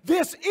Revelation.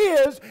 This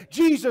is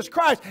Jesus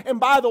Christ.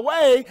 And by the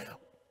way,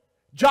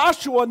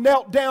 Joshua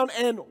knelt down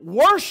and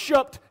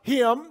worshiped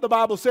him, the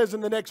Bible says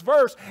in the next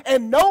verse,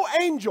 and no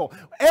angel.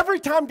 Every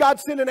time God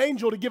sent an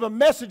angel to give a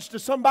message to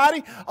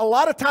somebody, a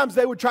lot of times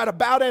they would try to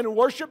bow down and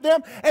worship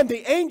them, and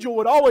the angel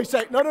would always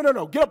say,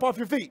 no, get up off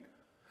your feet.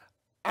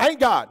 I ain't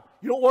God.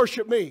 You don't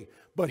worship me.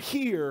 But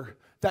here,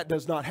 that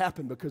does not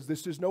happen, because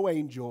this is no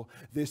angel.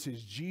 This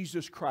is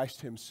Jesus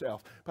Christ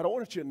himself. But I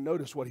want you to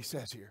notice what he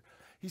says here.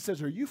 He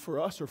says, are you for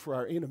us or for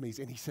our enemies?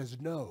 And he says,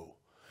 no.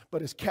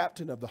 But as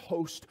captain of the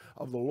host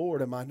of the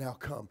Lord am I now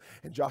come.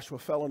 And Joshua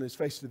fell on his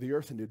face to the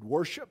earth and did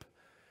worship,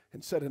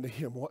 and said unto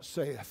him, what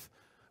saith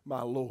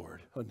my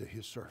Lord unto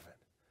his servant?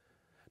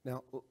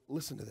 Now,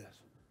 listen to this.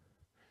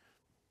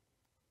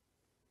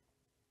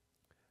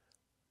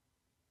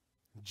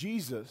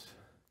 Jesus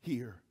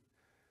here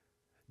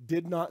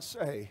did not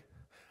say,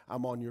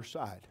 I'm on your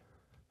side.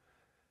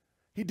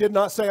 He did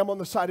not say, I'm on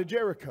the side of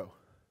Jericho.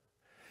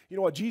 You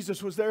know what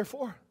Jesus was there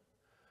for?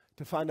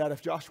 To find out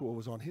if Joshua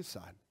was on his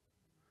side.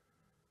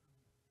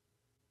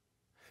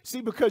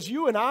 See, because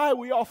you and I,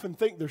 we often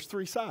think there's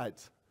three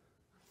sides.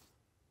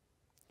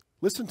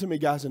 Listen to me,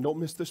 guys, and don't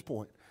miss this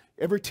point.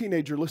 Every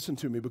teenager, listen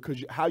to me,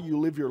 because how you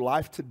live your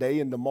life today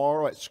and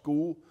tomorrow at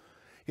school,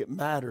 it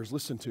matters.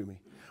 Listen to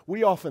me.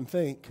 We often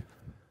think,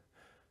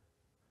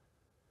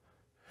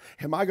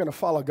 am I going to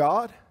follow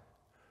God?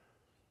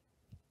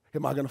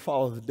 Am I going to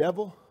follow the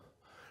devil?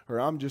 Or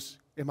am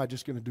I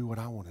just going to do what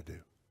I want to do?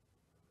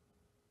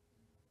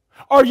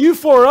 Are you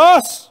for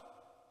us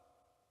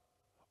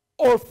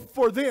or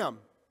for them?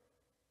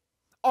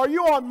 Are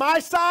you on my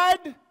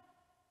side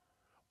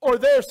or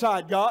their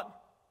side, God?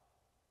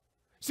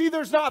 See,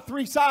 there's not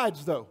three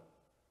sides, though.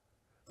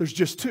 There's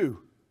just two.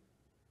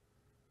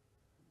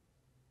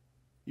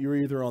 You're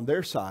either on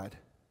their side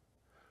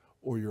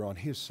or you're on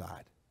his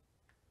side.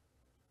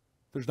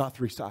 There's not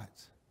three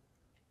sides.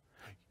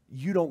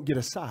 You don't get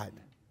a side.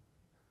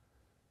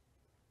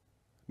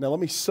 Now, let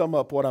me sum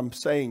up what I'm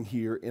saying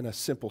here in a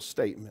simple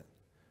statement.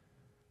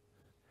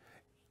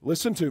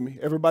 Listen to me.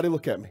 Everybody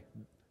look at me.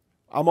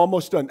 I'm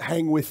almost done.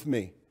 Hang with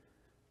me.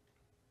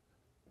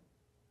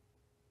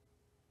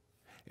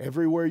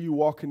 Everywhere you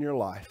walk in your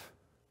life,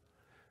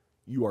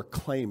 you are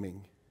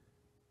claiming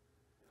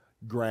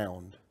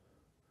ground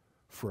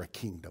for a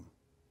kingdom.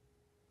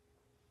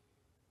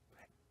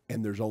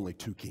 And there's only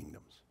two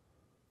kingdoms.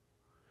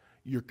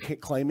 You're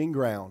claiming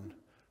ground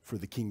for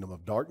the kingdom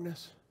of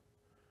darkness,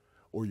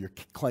 or you're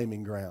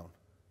claiming ground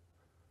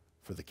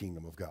for the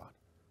kingdom of God.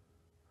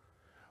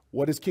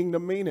 What does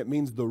kingdom mean? It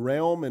means the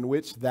realm in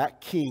which that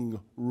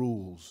king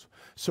rules.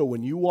 So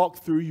when you walk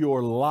through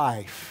your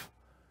life,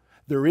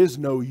 there is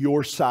no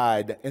your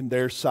side and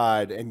their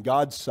side and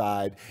God's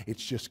side.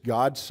 It's just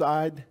God's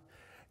side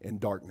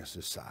and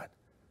darkness's side.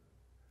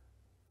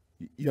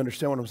 You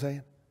understand what I'm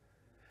saying?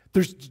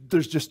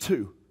 There's just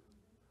two.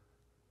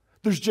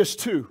 There's just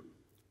two.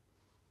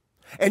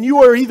 And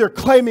you are either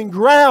claiming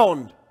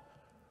ground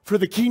for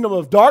the kingdom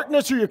of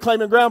darkness, or you're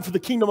claiming ground for the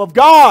kingdom of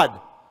God.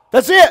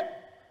 That's it.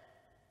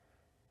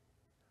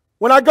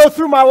 When I go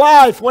through my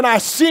life, when I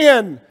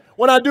sin,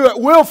 when I do it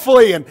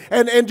willfully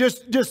and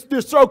just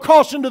throw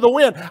caution to the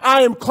wind,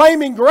 I am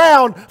claiming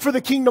ground for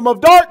the kingdom of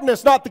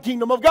darkness, not the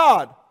kingdom of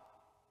God.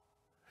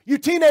 You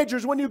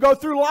teenagers, when you go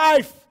through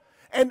life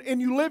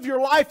and you live your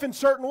life in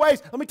certain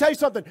ways, let me tell you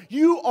something.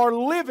 You are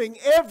living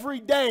every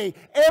day,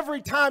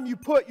 every time you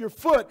put your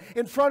foot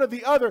in front of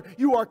the other,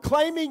 you are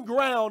claiming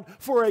ground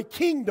for a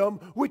kingdom.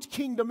 Which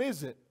kingdom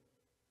is it?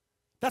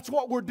 That's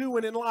what we're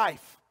doing in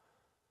life.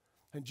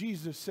 And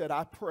Jesus said,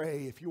 I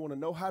pray, if you want to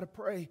know how to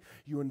pray,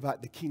 you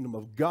invite the kingdom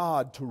of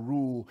God to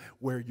rule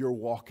where you're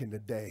walking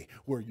today,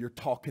 where you're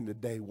talking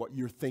today, what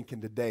you're thinking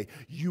today.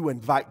 You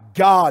invite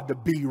God to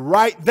be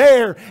right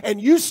there,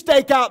 and you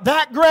stake out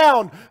that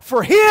ground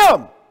for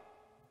Him.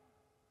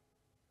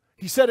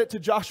 He said it to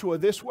Joshua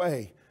this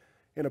way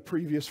in a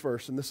previous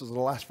verse, and this is the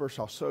last verse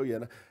I'll show you,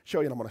 and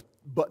I'm going to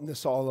button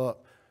this all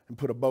up and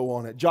put a bow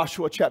on it.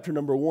 Joshua chapter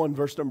number 1,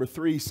 verse number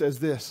 3 says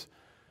this.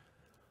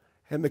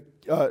 And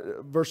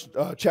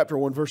chapter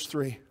 1, verse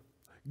 3.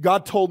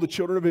 God told the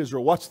children of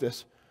Israel, watch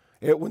this.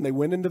 When they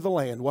went into the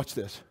land, watch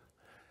this.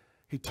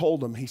 He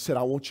told them, He said,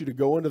 I want you to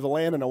go into the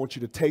land, and I want you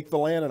to take the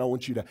land, and I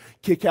want you to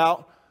kick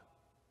out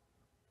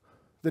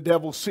the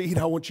devil's seed.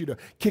 I want you to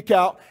kick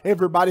out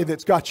everybody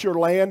that's got your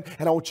land,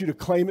 and I want you to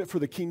claim it for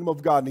the kingdom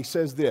of God. And He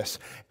says this,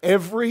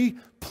 every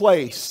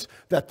place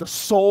that the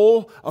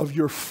sole of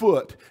your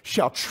foot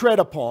shall tread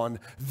upon,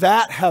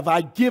 that have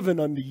I given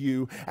unto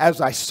you,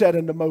 as I said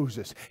unto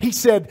Moses. He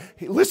said,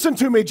 listen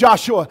to me,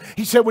 Joshua.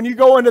 He said, when you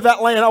go into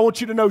that land, I want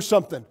you to know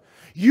something.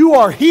 You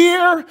are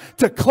here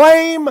to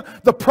claim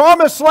the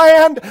promised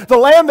land, the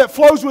land that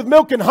flows with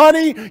milk and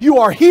honey. You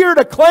are here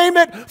to claim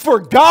it for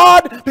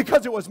God,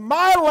 because it was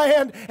my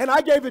land and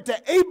I gave it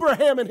to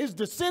Abraham and his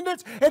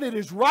descendants, and it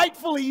is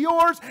rightfully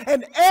yours.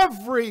 And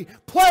every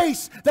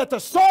place that the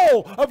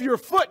sole of your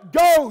foot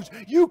goes,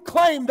 you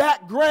claim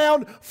that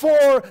ground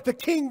for the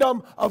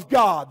kingdom of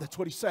God. That's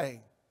what He's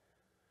saying.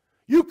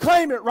 You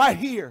claim it right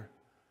here.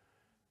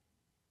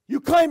 You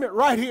claim it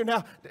right here.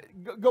 Now,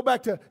 go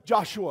back to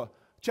Joshua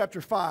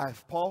chapter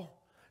 5,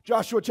 Paul.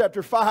 Joshua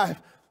chapter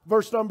 5,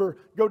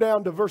 go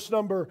down to verse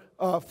number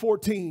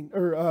 15,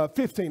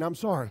 I'm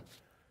sorry.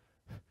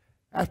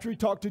 After he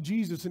talked to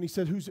Jesus and he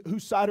said,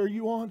 whose side are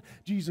you on?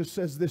 Jesus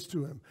says this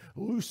to him,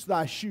 loose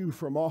thy shoe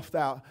from off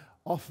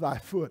thy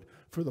foot,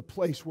 for the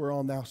place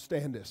whereon thou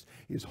standest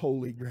is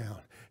holy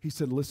ground. He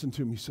said, listen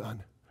to me,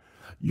 son.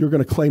 You're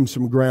going to claim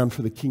some ground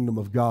for the kingdom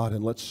of God,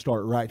 and let's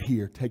start right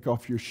here. Take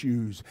off your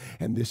shoes,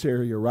 and this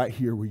area right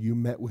here where you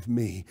met with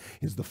me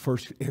is the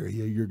first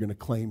area you're going to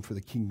claim for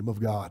the kingdom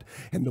of God.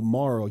 And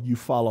tomorrow you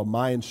follow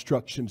my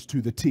instructions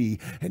to the T,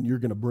 and you're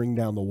going to bring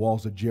down the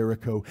walls of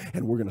Jericho,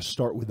 and we're going to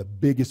start with the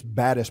biggest,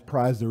 baddest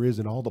prize there is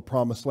in all the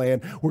promised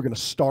land. We're going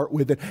to start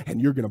with it,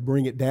 and you're going to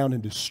bring it down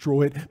and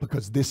destroy it,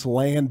 because this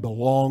land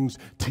belongs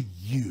to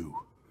you.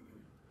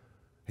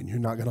 And you're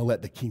not going to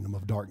let the kingdom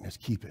of darkness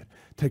keep it.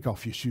 Take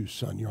off your shoes,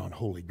 son. You're on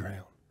holy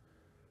ground.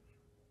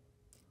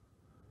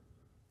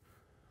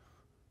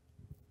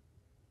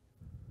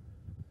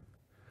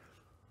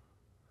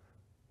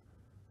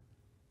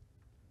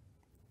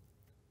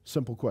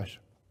 Simple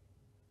question.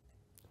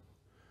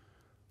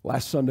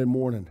 Last Sunday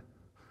morning,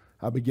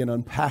 I began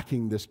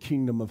unpacking this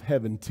kingdom of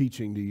heaven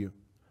teaching to you.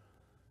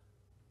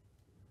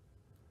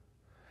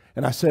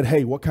 And I said,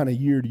 hey, what kind of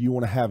year do you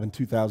want to have in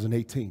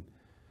 2018?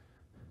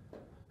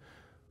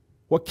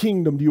 What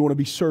kingdom do you want to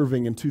be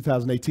serving in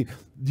 2018?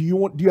 Do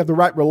you have the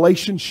right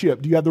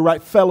relationship? Do you have the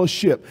right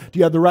fellowship? Do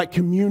you have the right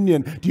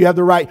communion? Do you have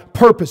the right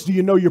purpose? Do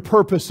you know your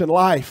purpose in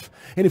life?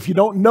 And if you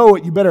don't know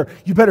it, you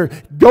better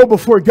go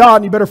before God,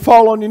 and you better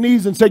fall on your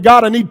knees and say,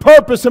 God, I need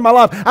purpose in my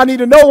life. I need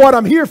to know what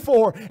I'm here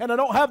for. And I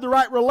don't have the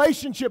right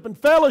relationship and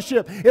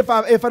fellowship. If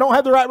I don't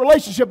have the right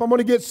relationship, I'm going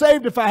to get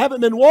saved. If I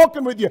haven't been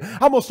walking with you,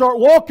 I'm going to start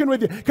walking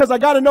with you, because I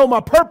got to know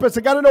my purpose.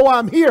 I got to know why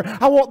I'm here.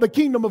 I want the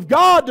kingdom of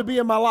God to be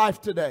in my life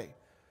today.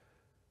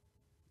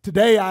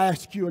 Today, I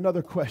ask you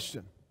another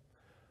question,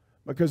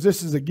 because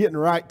this is a getting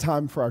right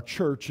time for our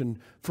church and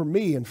for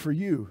me and for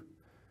you.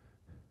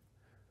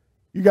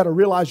 You got to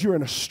realize you're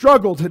in a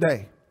struggle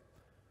today.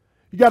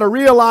 You got to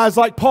realize,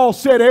 like Paul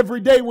said,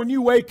 every day when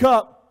you wake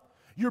up,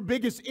 your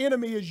biggest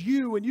enemy is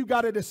you, and you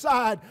got to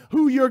decide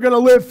who you're going to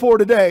live for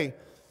today.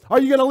 Are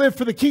you going to live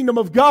for the kingdom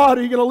of God,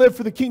 or are you going to live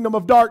for the kingdom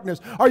of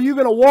darkness? Are you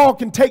going to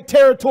walk and take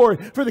territory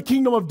for the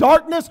kingdom of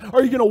darkness,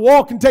 or are you going to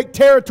walk and take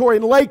territory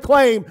and lay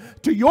claim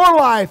to your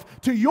life,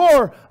 to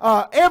your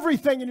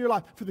everything in your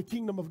life for the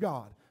kingdom of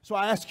God? So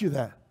I ask you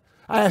that.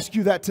 I ask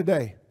you that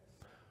today.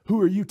 Who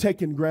are you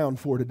taking ground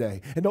for today?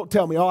 And don't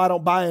tell me, oh, I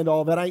don't buy into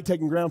all that. I ain't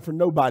taking ground for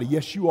nobody.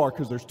 Yes, you are,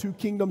 because there's two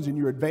kingdoms and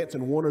you're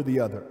advancing one or the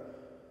other.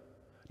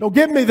 Don't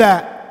give me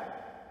that.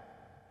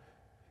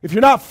 If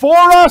you're not for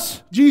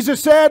us,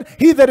 Jesus said,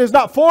 he that is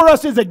not for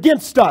us is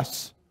against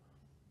us.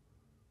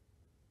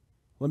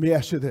 Let me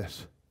ask you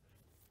this.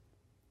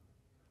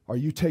 Are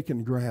you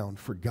taking ground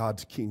for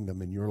God's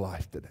kingdom in your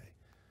life today?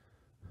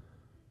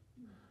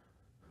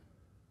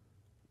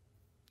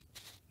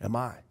 Am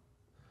I?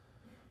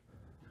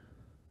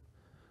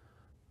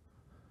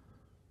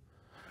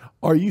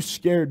 Are you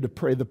scared to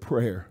pray the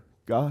prayer,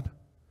 God,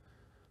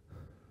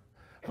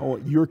 I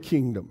want your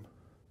kingdom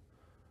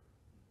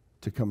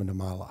to come into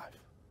my life?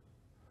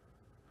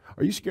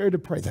 Are you scared to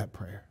pray that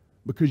prayer?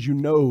 Because you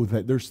know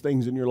that there's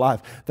things in your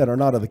life that are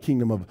not of the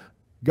kingdom of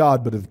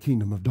God, but of the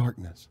kingdom of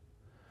darkness.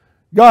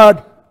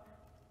 God,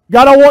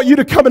 I want you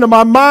to come into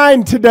my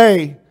mind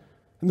today,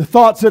 and the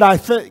thoughts that I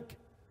think,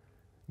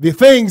 the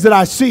things that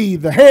I see,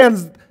 the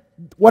hands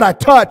what I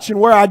touch and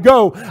where I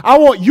go. I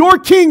want your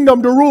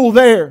kingdom to rule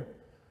there.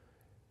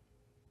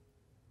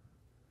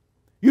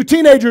 You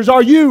teenagers,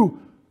 are you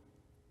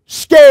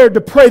scared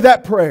to pray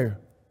that prayer?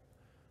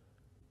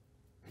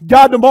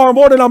 God, tomorrow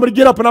morning I'm going to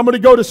get up and I'm going to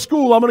go to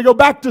school. I'm going to go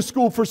back to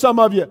school for some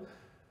of you.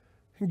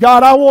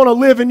 God, I want to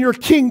live in your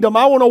kingdom.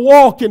 I want to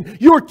walk in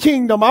your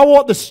kingdom. I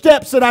want the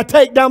steps that I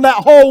take down that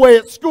hallway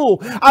at school.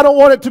 I don't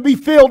want it to be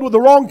filled with the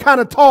wrong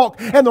kind of talk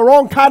and the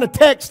wrong kind of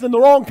text and the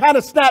wrong kind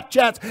of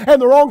Snapchats and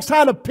the wrong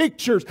kind of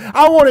pictures.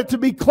 I want it to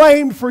be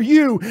claimed for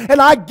you.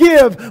 And I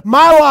give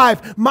my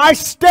life, my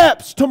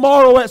steps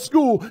tomorrow at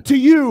school to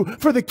you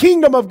for the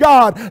kingdom of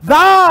God.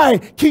 Thy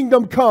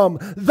kingdom come.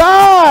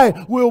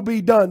 Thy will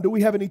be done. Do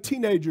we have any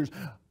teenagers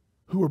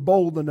who are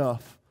bold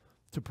enough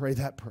to pray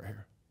that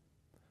prayer?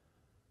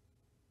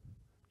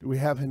 Do we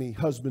have any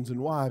husbands and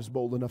wives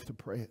bold enough to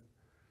pray it?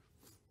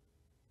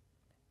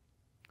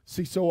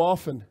 See, so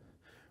often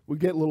we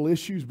get little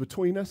issues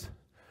between us,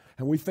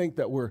 and we think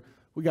that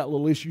we got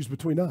little issues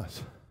between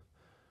us.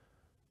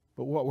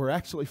 But what we're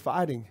actually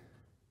fighting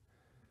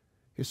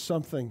is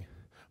something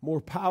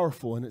more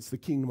powerful, and it's the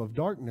kingdom of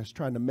darkness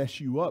trying to mess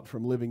you up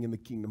from living in the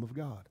kingdom of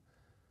God.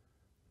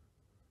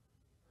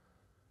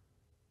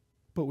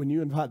 But when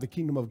you invite the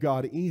kingdom of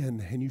God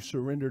in, and you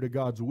surrender to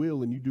God's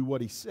will, and you do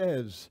what He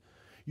says,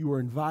 you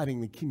are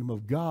inviting the kingdom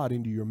of God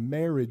into your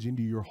marriage,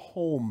 into your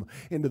home,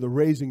 into the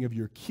raising of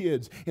your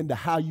kids, into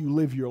how you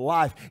live your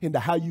life, into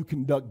how you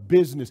conduct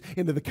business,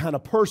 into the kind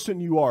of person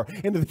you are,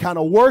 into the kind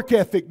of work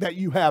ethic that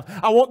you have.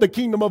 I want the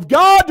kingdom of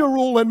God to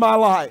rule in my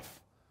life.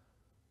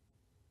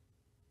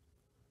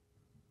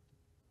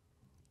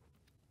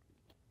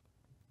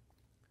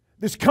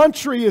 This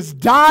country is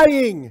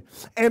dying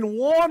and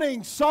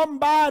wanting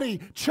somebody,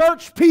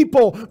 church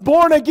people,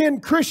 born-again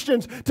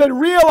Christians, to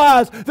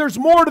realize there's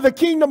more to the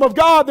kingdom of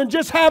God than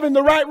just having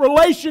the right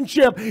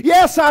relationship.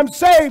 Yes, I'm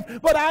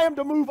saved, but I am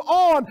to move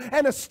on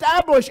and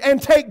establish and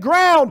take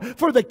ground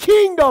for the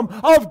kingdom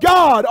of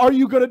God. Are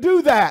you going to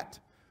do that?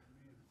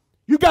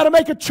 You've got to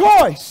make a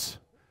choice.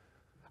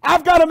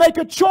 I've got to make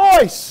a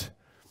choice.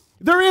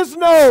 There is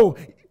no,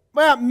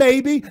 well,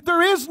 maybe,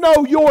 there is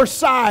no your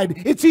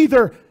side. It's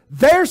either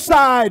their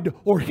side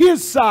or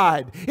his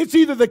side. It's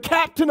either the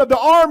captain of the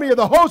army or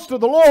the host of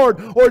the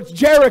Lord, or it's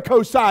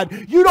Jericho's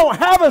side. You don't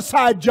have a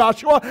side,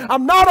 Joshua.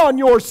 I'm not on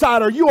your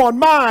side. Are you on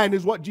mine,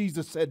 is what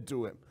Jesus said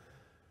to him.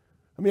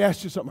 Let me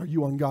ask you something. Are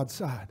you on God's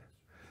side?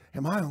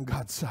 Am I on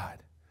God's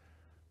side?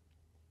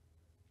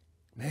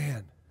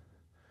 Man,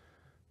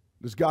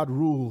 does God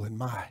rule in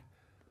my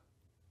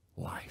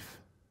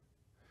life?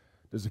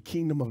 Does the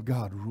kingdom of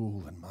God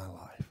rule in my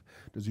life?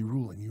 Does He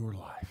rule in your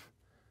life?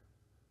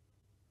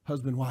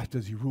 Husband, wife,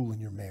 does He rule in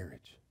your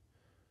marriage?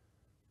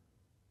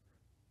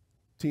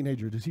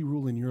 Teenager, does He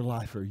rule in your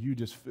life, or are you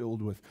just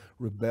filled with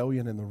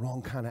rebellion and the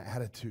wrong kind of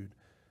attitude?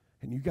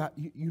 And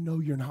you know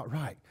you're not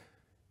right.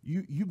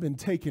 You've been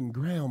taking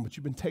ground, but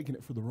you've been taking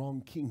it for the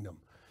wrong kingdom.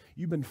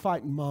 You've been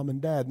fighting mom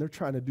and dad, and they're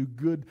trying to do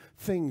good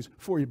things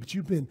for you, but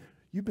you've been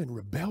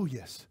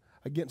rebellious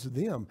against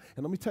them.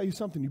 And let me tell you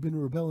something, you've been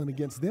rebelling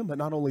against them, but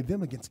not only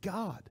them, against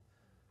God.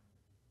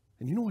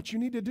 And you know what you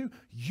need to do?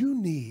 You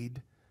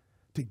need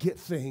to get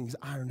things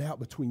ironed out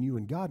between you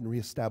and God and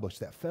reestablish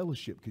that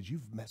fellowship, because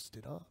you've messed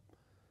it up.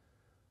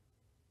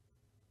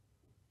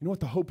 You know what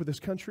the hope of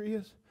this country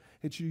is?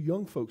 It's you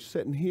young folks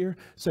sitting here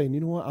saying, you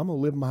know what, I'm going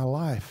to live my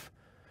life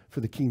for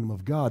the kingdom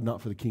of God,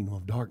 not for the kingdom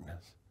of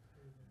darkness.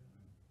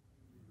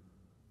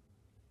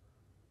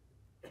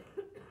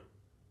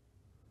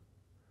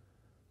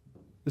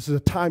 This is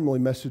a timely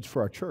message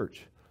for our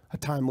church, a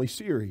timely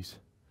series,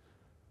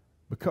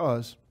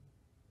 because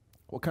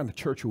what kind of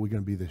church are we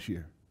going to be this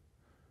year?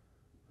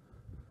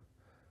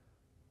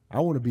 I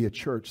want to be a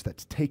church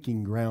that's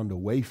taking ground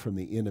away from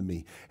the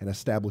enemy and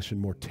establishing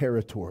more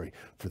territory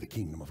for the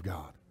kingdom of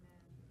God.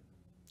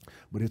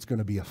 But it's going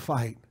to be a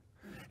fight.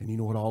 And you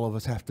know what all of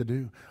us have to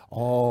do?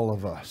 All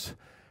of us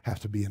have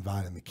to be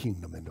inviting the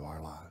kingdom into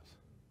our lives,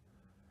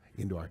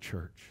 into our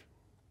church.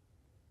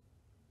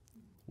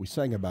 We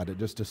sang about it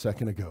just a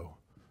second ago,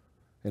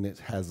 and it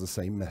has the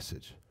same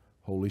message.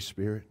 Holy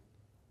Spirit,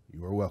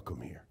 you are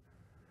welcome here.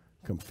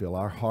 Come fill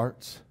our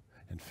hearts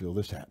and fill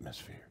this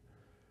atmosphere.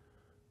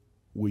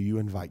 Will you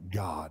invite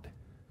God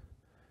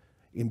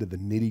into the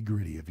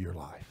nitty-gritty of your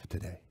life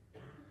today?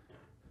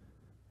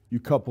 You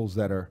couples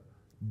that are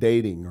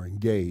dating or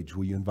engaged,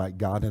 will you invite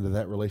God into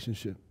that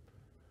relationship?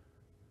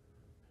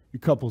 You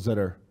couples that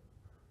are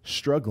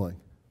struggling,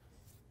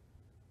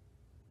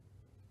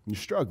 you're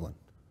struggling.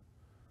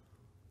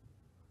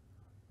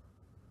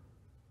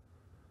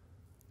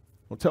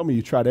 Well, tell me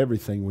you tried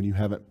everything when you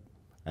haven't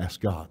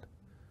asked God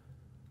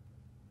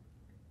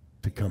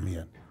to come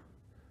in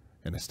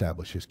and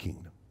establish His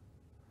kingdom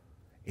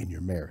in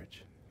your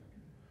marriage.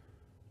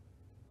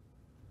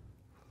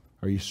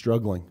 Are you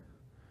struggling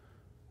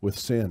with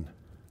sin?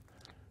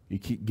 You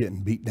keep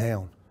getting beat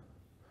down.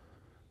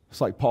 It's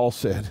like Paul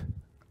said.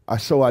 I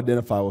so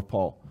identify with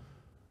Paul.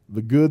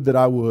 The good that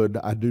I would,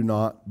 I do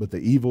not, but the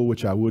evil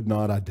which I would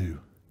not, I do.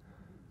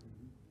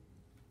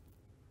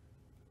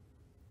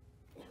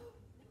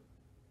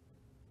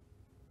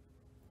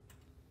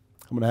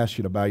 I'm going to ask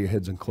you to bow your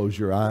heads and close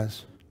your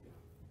eyes.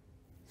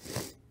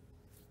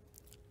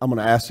 I'm going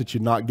to ask that you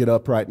not get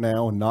up right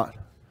now and not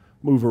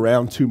move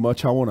around too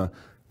much. I want to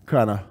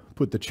kind of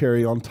put the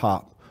cherry on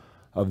top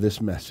of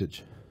this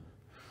message.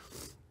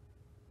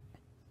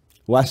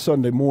 Last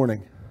Sunday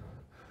morning,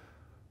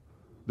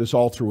 this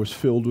altar was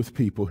filled with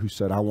people who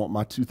said, I want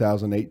my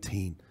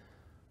 2018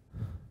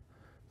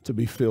 to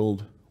be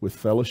filled with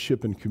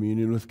fellowship and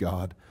communion with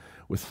God,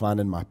 with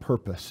finding my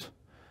purpose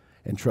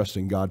and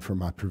trusting God for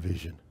my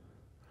provision.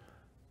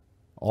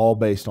 All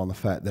based on the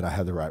fact that I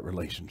have the right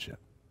relationship.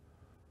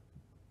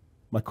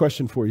 My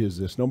question for you is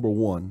this. Number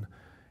one,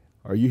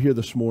 are you here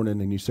this morning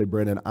and you say,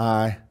 Brandon,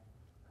 I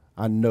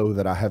know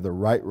that I have the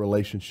right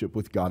relationship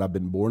with God. I've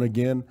been born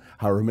again.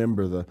 I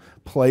remember the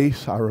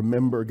place. I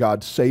remember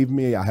God saved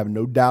me. I have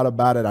no doubt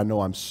about it. I know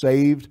I'm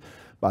saved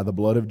by the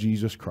blood of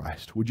Jesus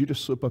Christ. Would you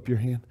just slip up your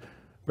hand?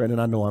 Brandon,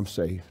 I know I'm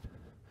saved.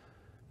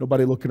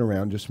 Nobody looking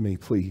around, just me,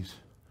 please.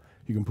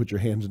 You can put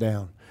your hands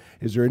down.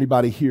 Is there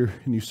anybody here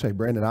and you say,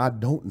 Brandon, I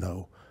don't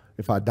know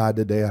if I died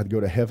today I'd go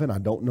to heaven. I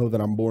don't know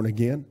that I'm born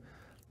again.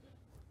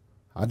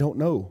 I don't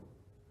know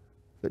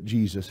that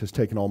Jesus has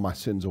taken all my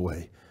sins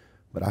away,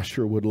 but I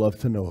sure would love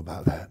to know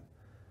about that.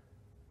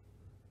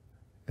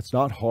 It's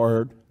not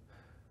hard.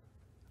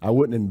 I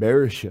wouldn't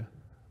embarrass you,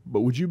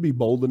 but would you be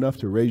bold enough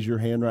to raise your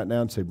hand right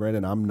now and say,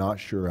 Brandon, I'm not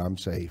sure I'm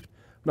saved.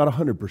 I'm not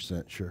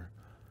 100% sure.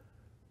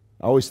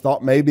 I always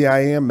thought maybe I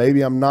am,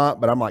 maybe I'm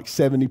not, but I'm like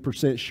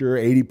 70% sure,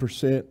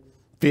 80%,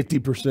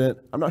 50%.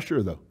 I'm not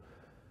sure though.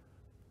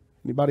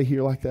 Anybody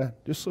here like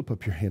that? Just slip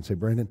up your hand and say,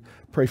 Brandon,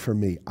 pray for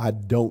me. I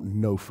don't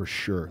know for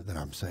sure that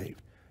I'm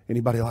saved.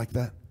 Anybody like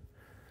that?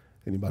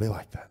 Anybody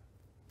like that?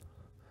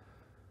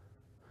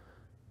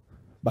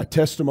 By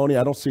testimony,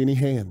 I don't see any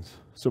hands.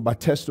 So by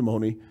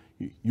testimony,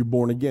 you're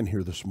born again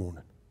here this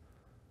morning.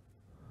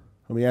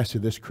 Let me ask you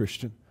this,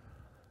 Christian.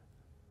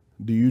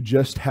 Do you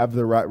just have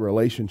the right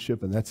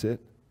relationship and that's it?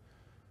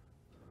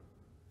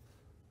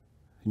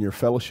 And your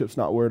fellowship's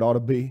not where it ought to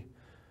be?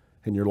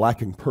 And you're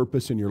lacking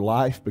purpose in your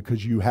life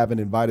because you haven't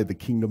invited the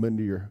kingdom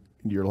into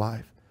your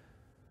life?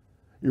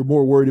 You're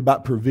more worried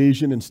about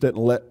provision instead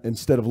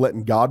of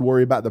letting God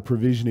worry about the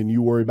provision and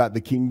you worry about the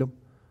kingdom?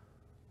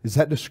 Does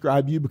that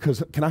describe you?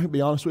 Because, can I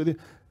be honest with you?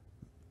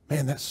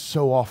 Man, that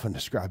so often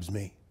describes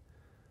me.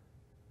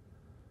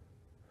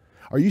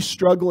 Are you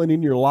struggling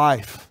in your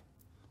life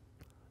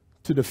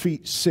to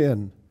defeat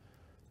sin,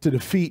 to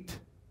defeat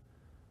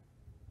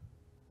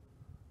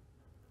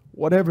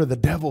whatever the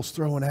devil's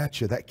throwing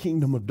at you, that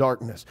kingdom of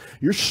darkness?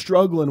 You're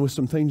struggling with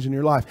some things in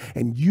your life,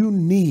 and you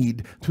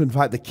need to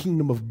invite the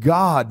kingdom of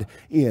God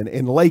in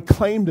and lay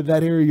claim to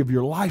that area of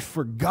your life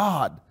for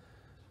God.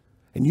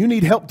 And you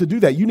need help to do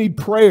that. You need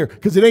prayer,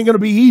 because it ain't going to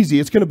be easy.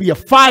 It's going to be a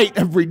fight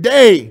every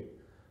day.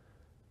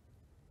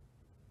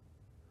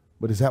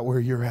 But is that where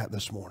you're at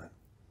this morning?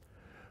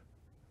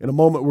 In a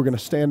moment, we're going to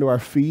stand to our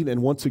feet,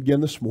 and once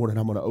again this morning,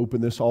 I'm going to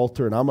open this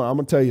altar, and I'm going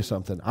to tell you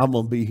something. I'm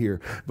going to be here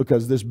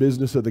because this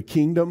business of the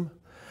kingdom,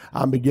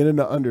 I'm beginning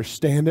to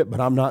understand it, but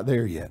I'm not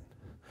there yet.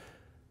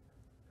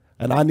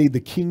 And I need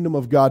the kingdom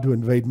of God to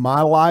invade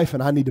my life,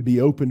 and I need to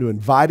be open to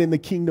inviting the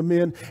kingdom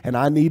in, and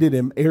I need it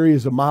in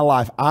areas of my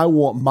life. I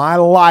want my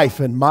life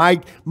and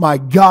my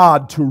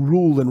God to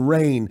rule and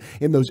reign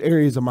in those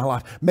areas of my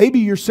life. Maybe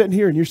you're sitting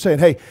here and you're saying,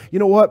 hey, you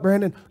know what,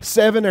 Brandon?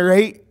 7 or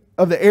 8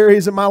 of the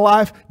areas in my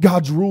life,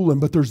 God's ruling,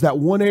 but there's that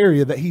one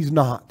area that He's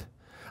not.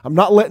 I'm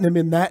not letting Him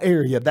in that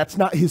area. That's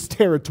not His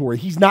territory.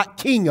 He's not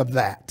king of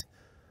that.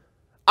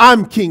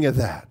 I'm king of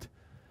that.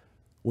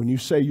 When you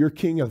say you're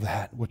king of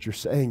that, what you're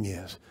saying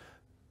is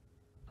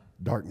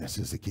darkness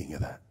is the king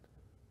of that.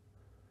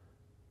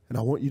 And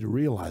I want you to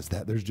realize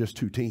that there's just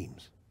 2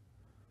 teams.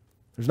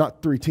 There's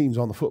not 3 teams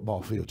on the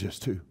football field,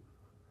 just 2.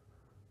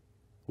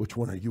 Which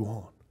one are you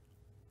on?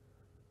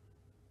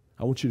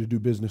 I want you to do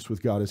business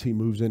with God as He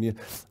moves in you.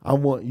 I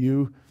want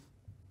you,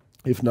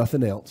 if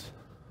nothing else,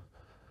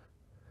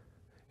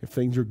 if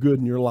things are good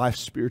in your life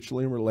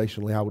spiritually and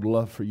relationally, I would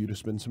love for you to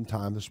spend some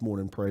time this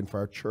morning praying for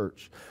our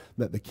church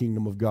that the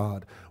kingdom of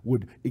God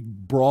would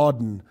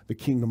broaden the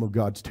kingdom of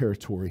God's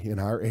territory in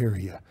our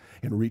area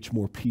and reach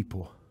more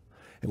people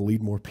and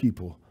lead more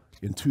people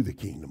into the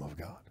kingdom of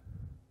God.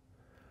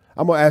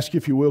 I'm going to ask you,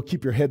 if you will,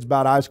 keep your heads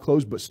bowed, eyes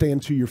closed, but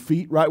stand to your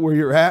feet right where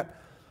you're at.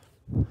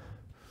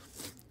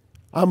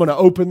 I'm going to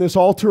open this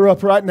altar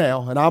up right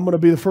now, and I'm going to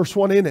be the first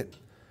one in it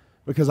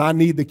because I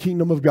need the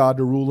kingdom of God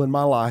to rule in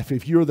my life.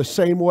 If you're the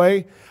same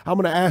way, I'm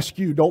going to ask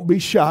you, don't be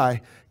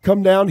shy.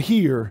 Come down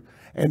here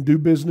and do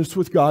business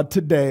with God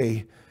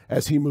today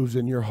as He moves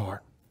in your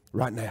heart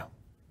right now.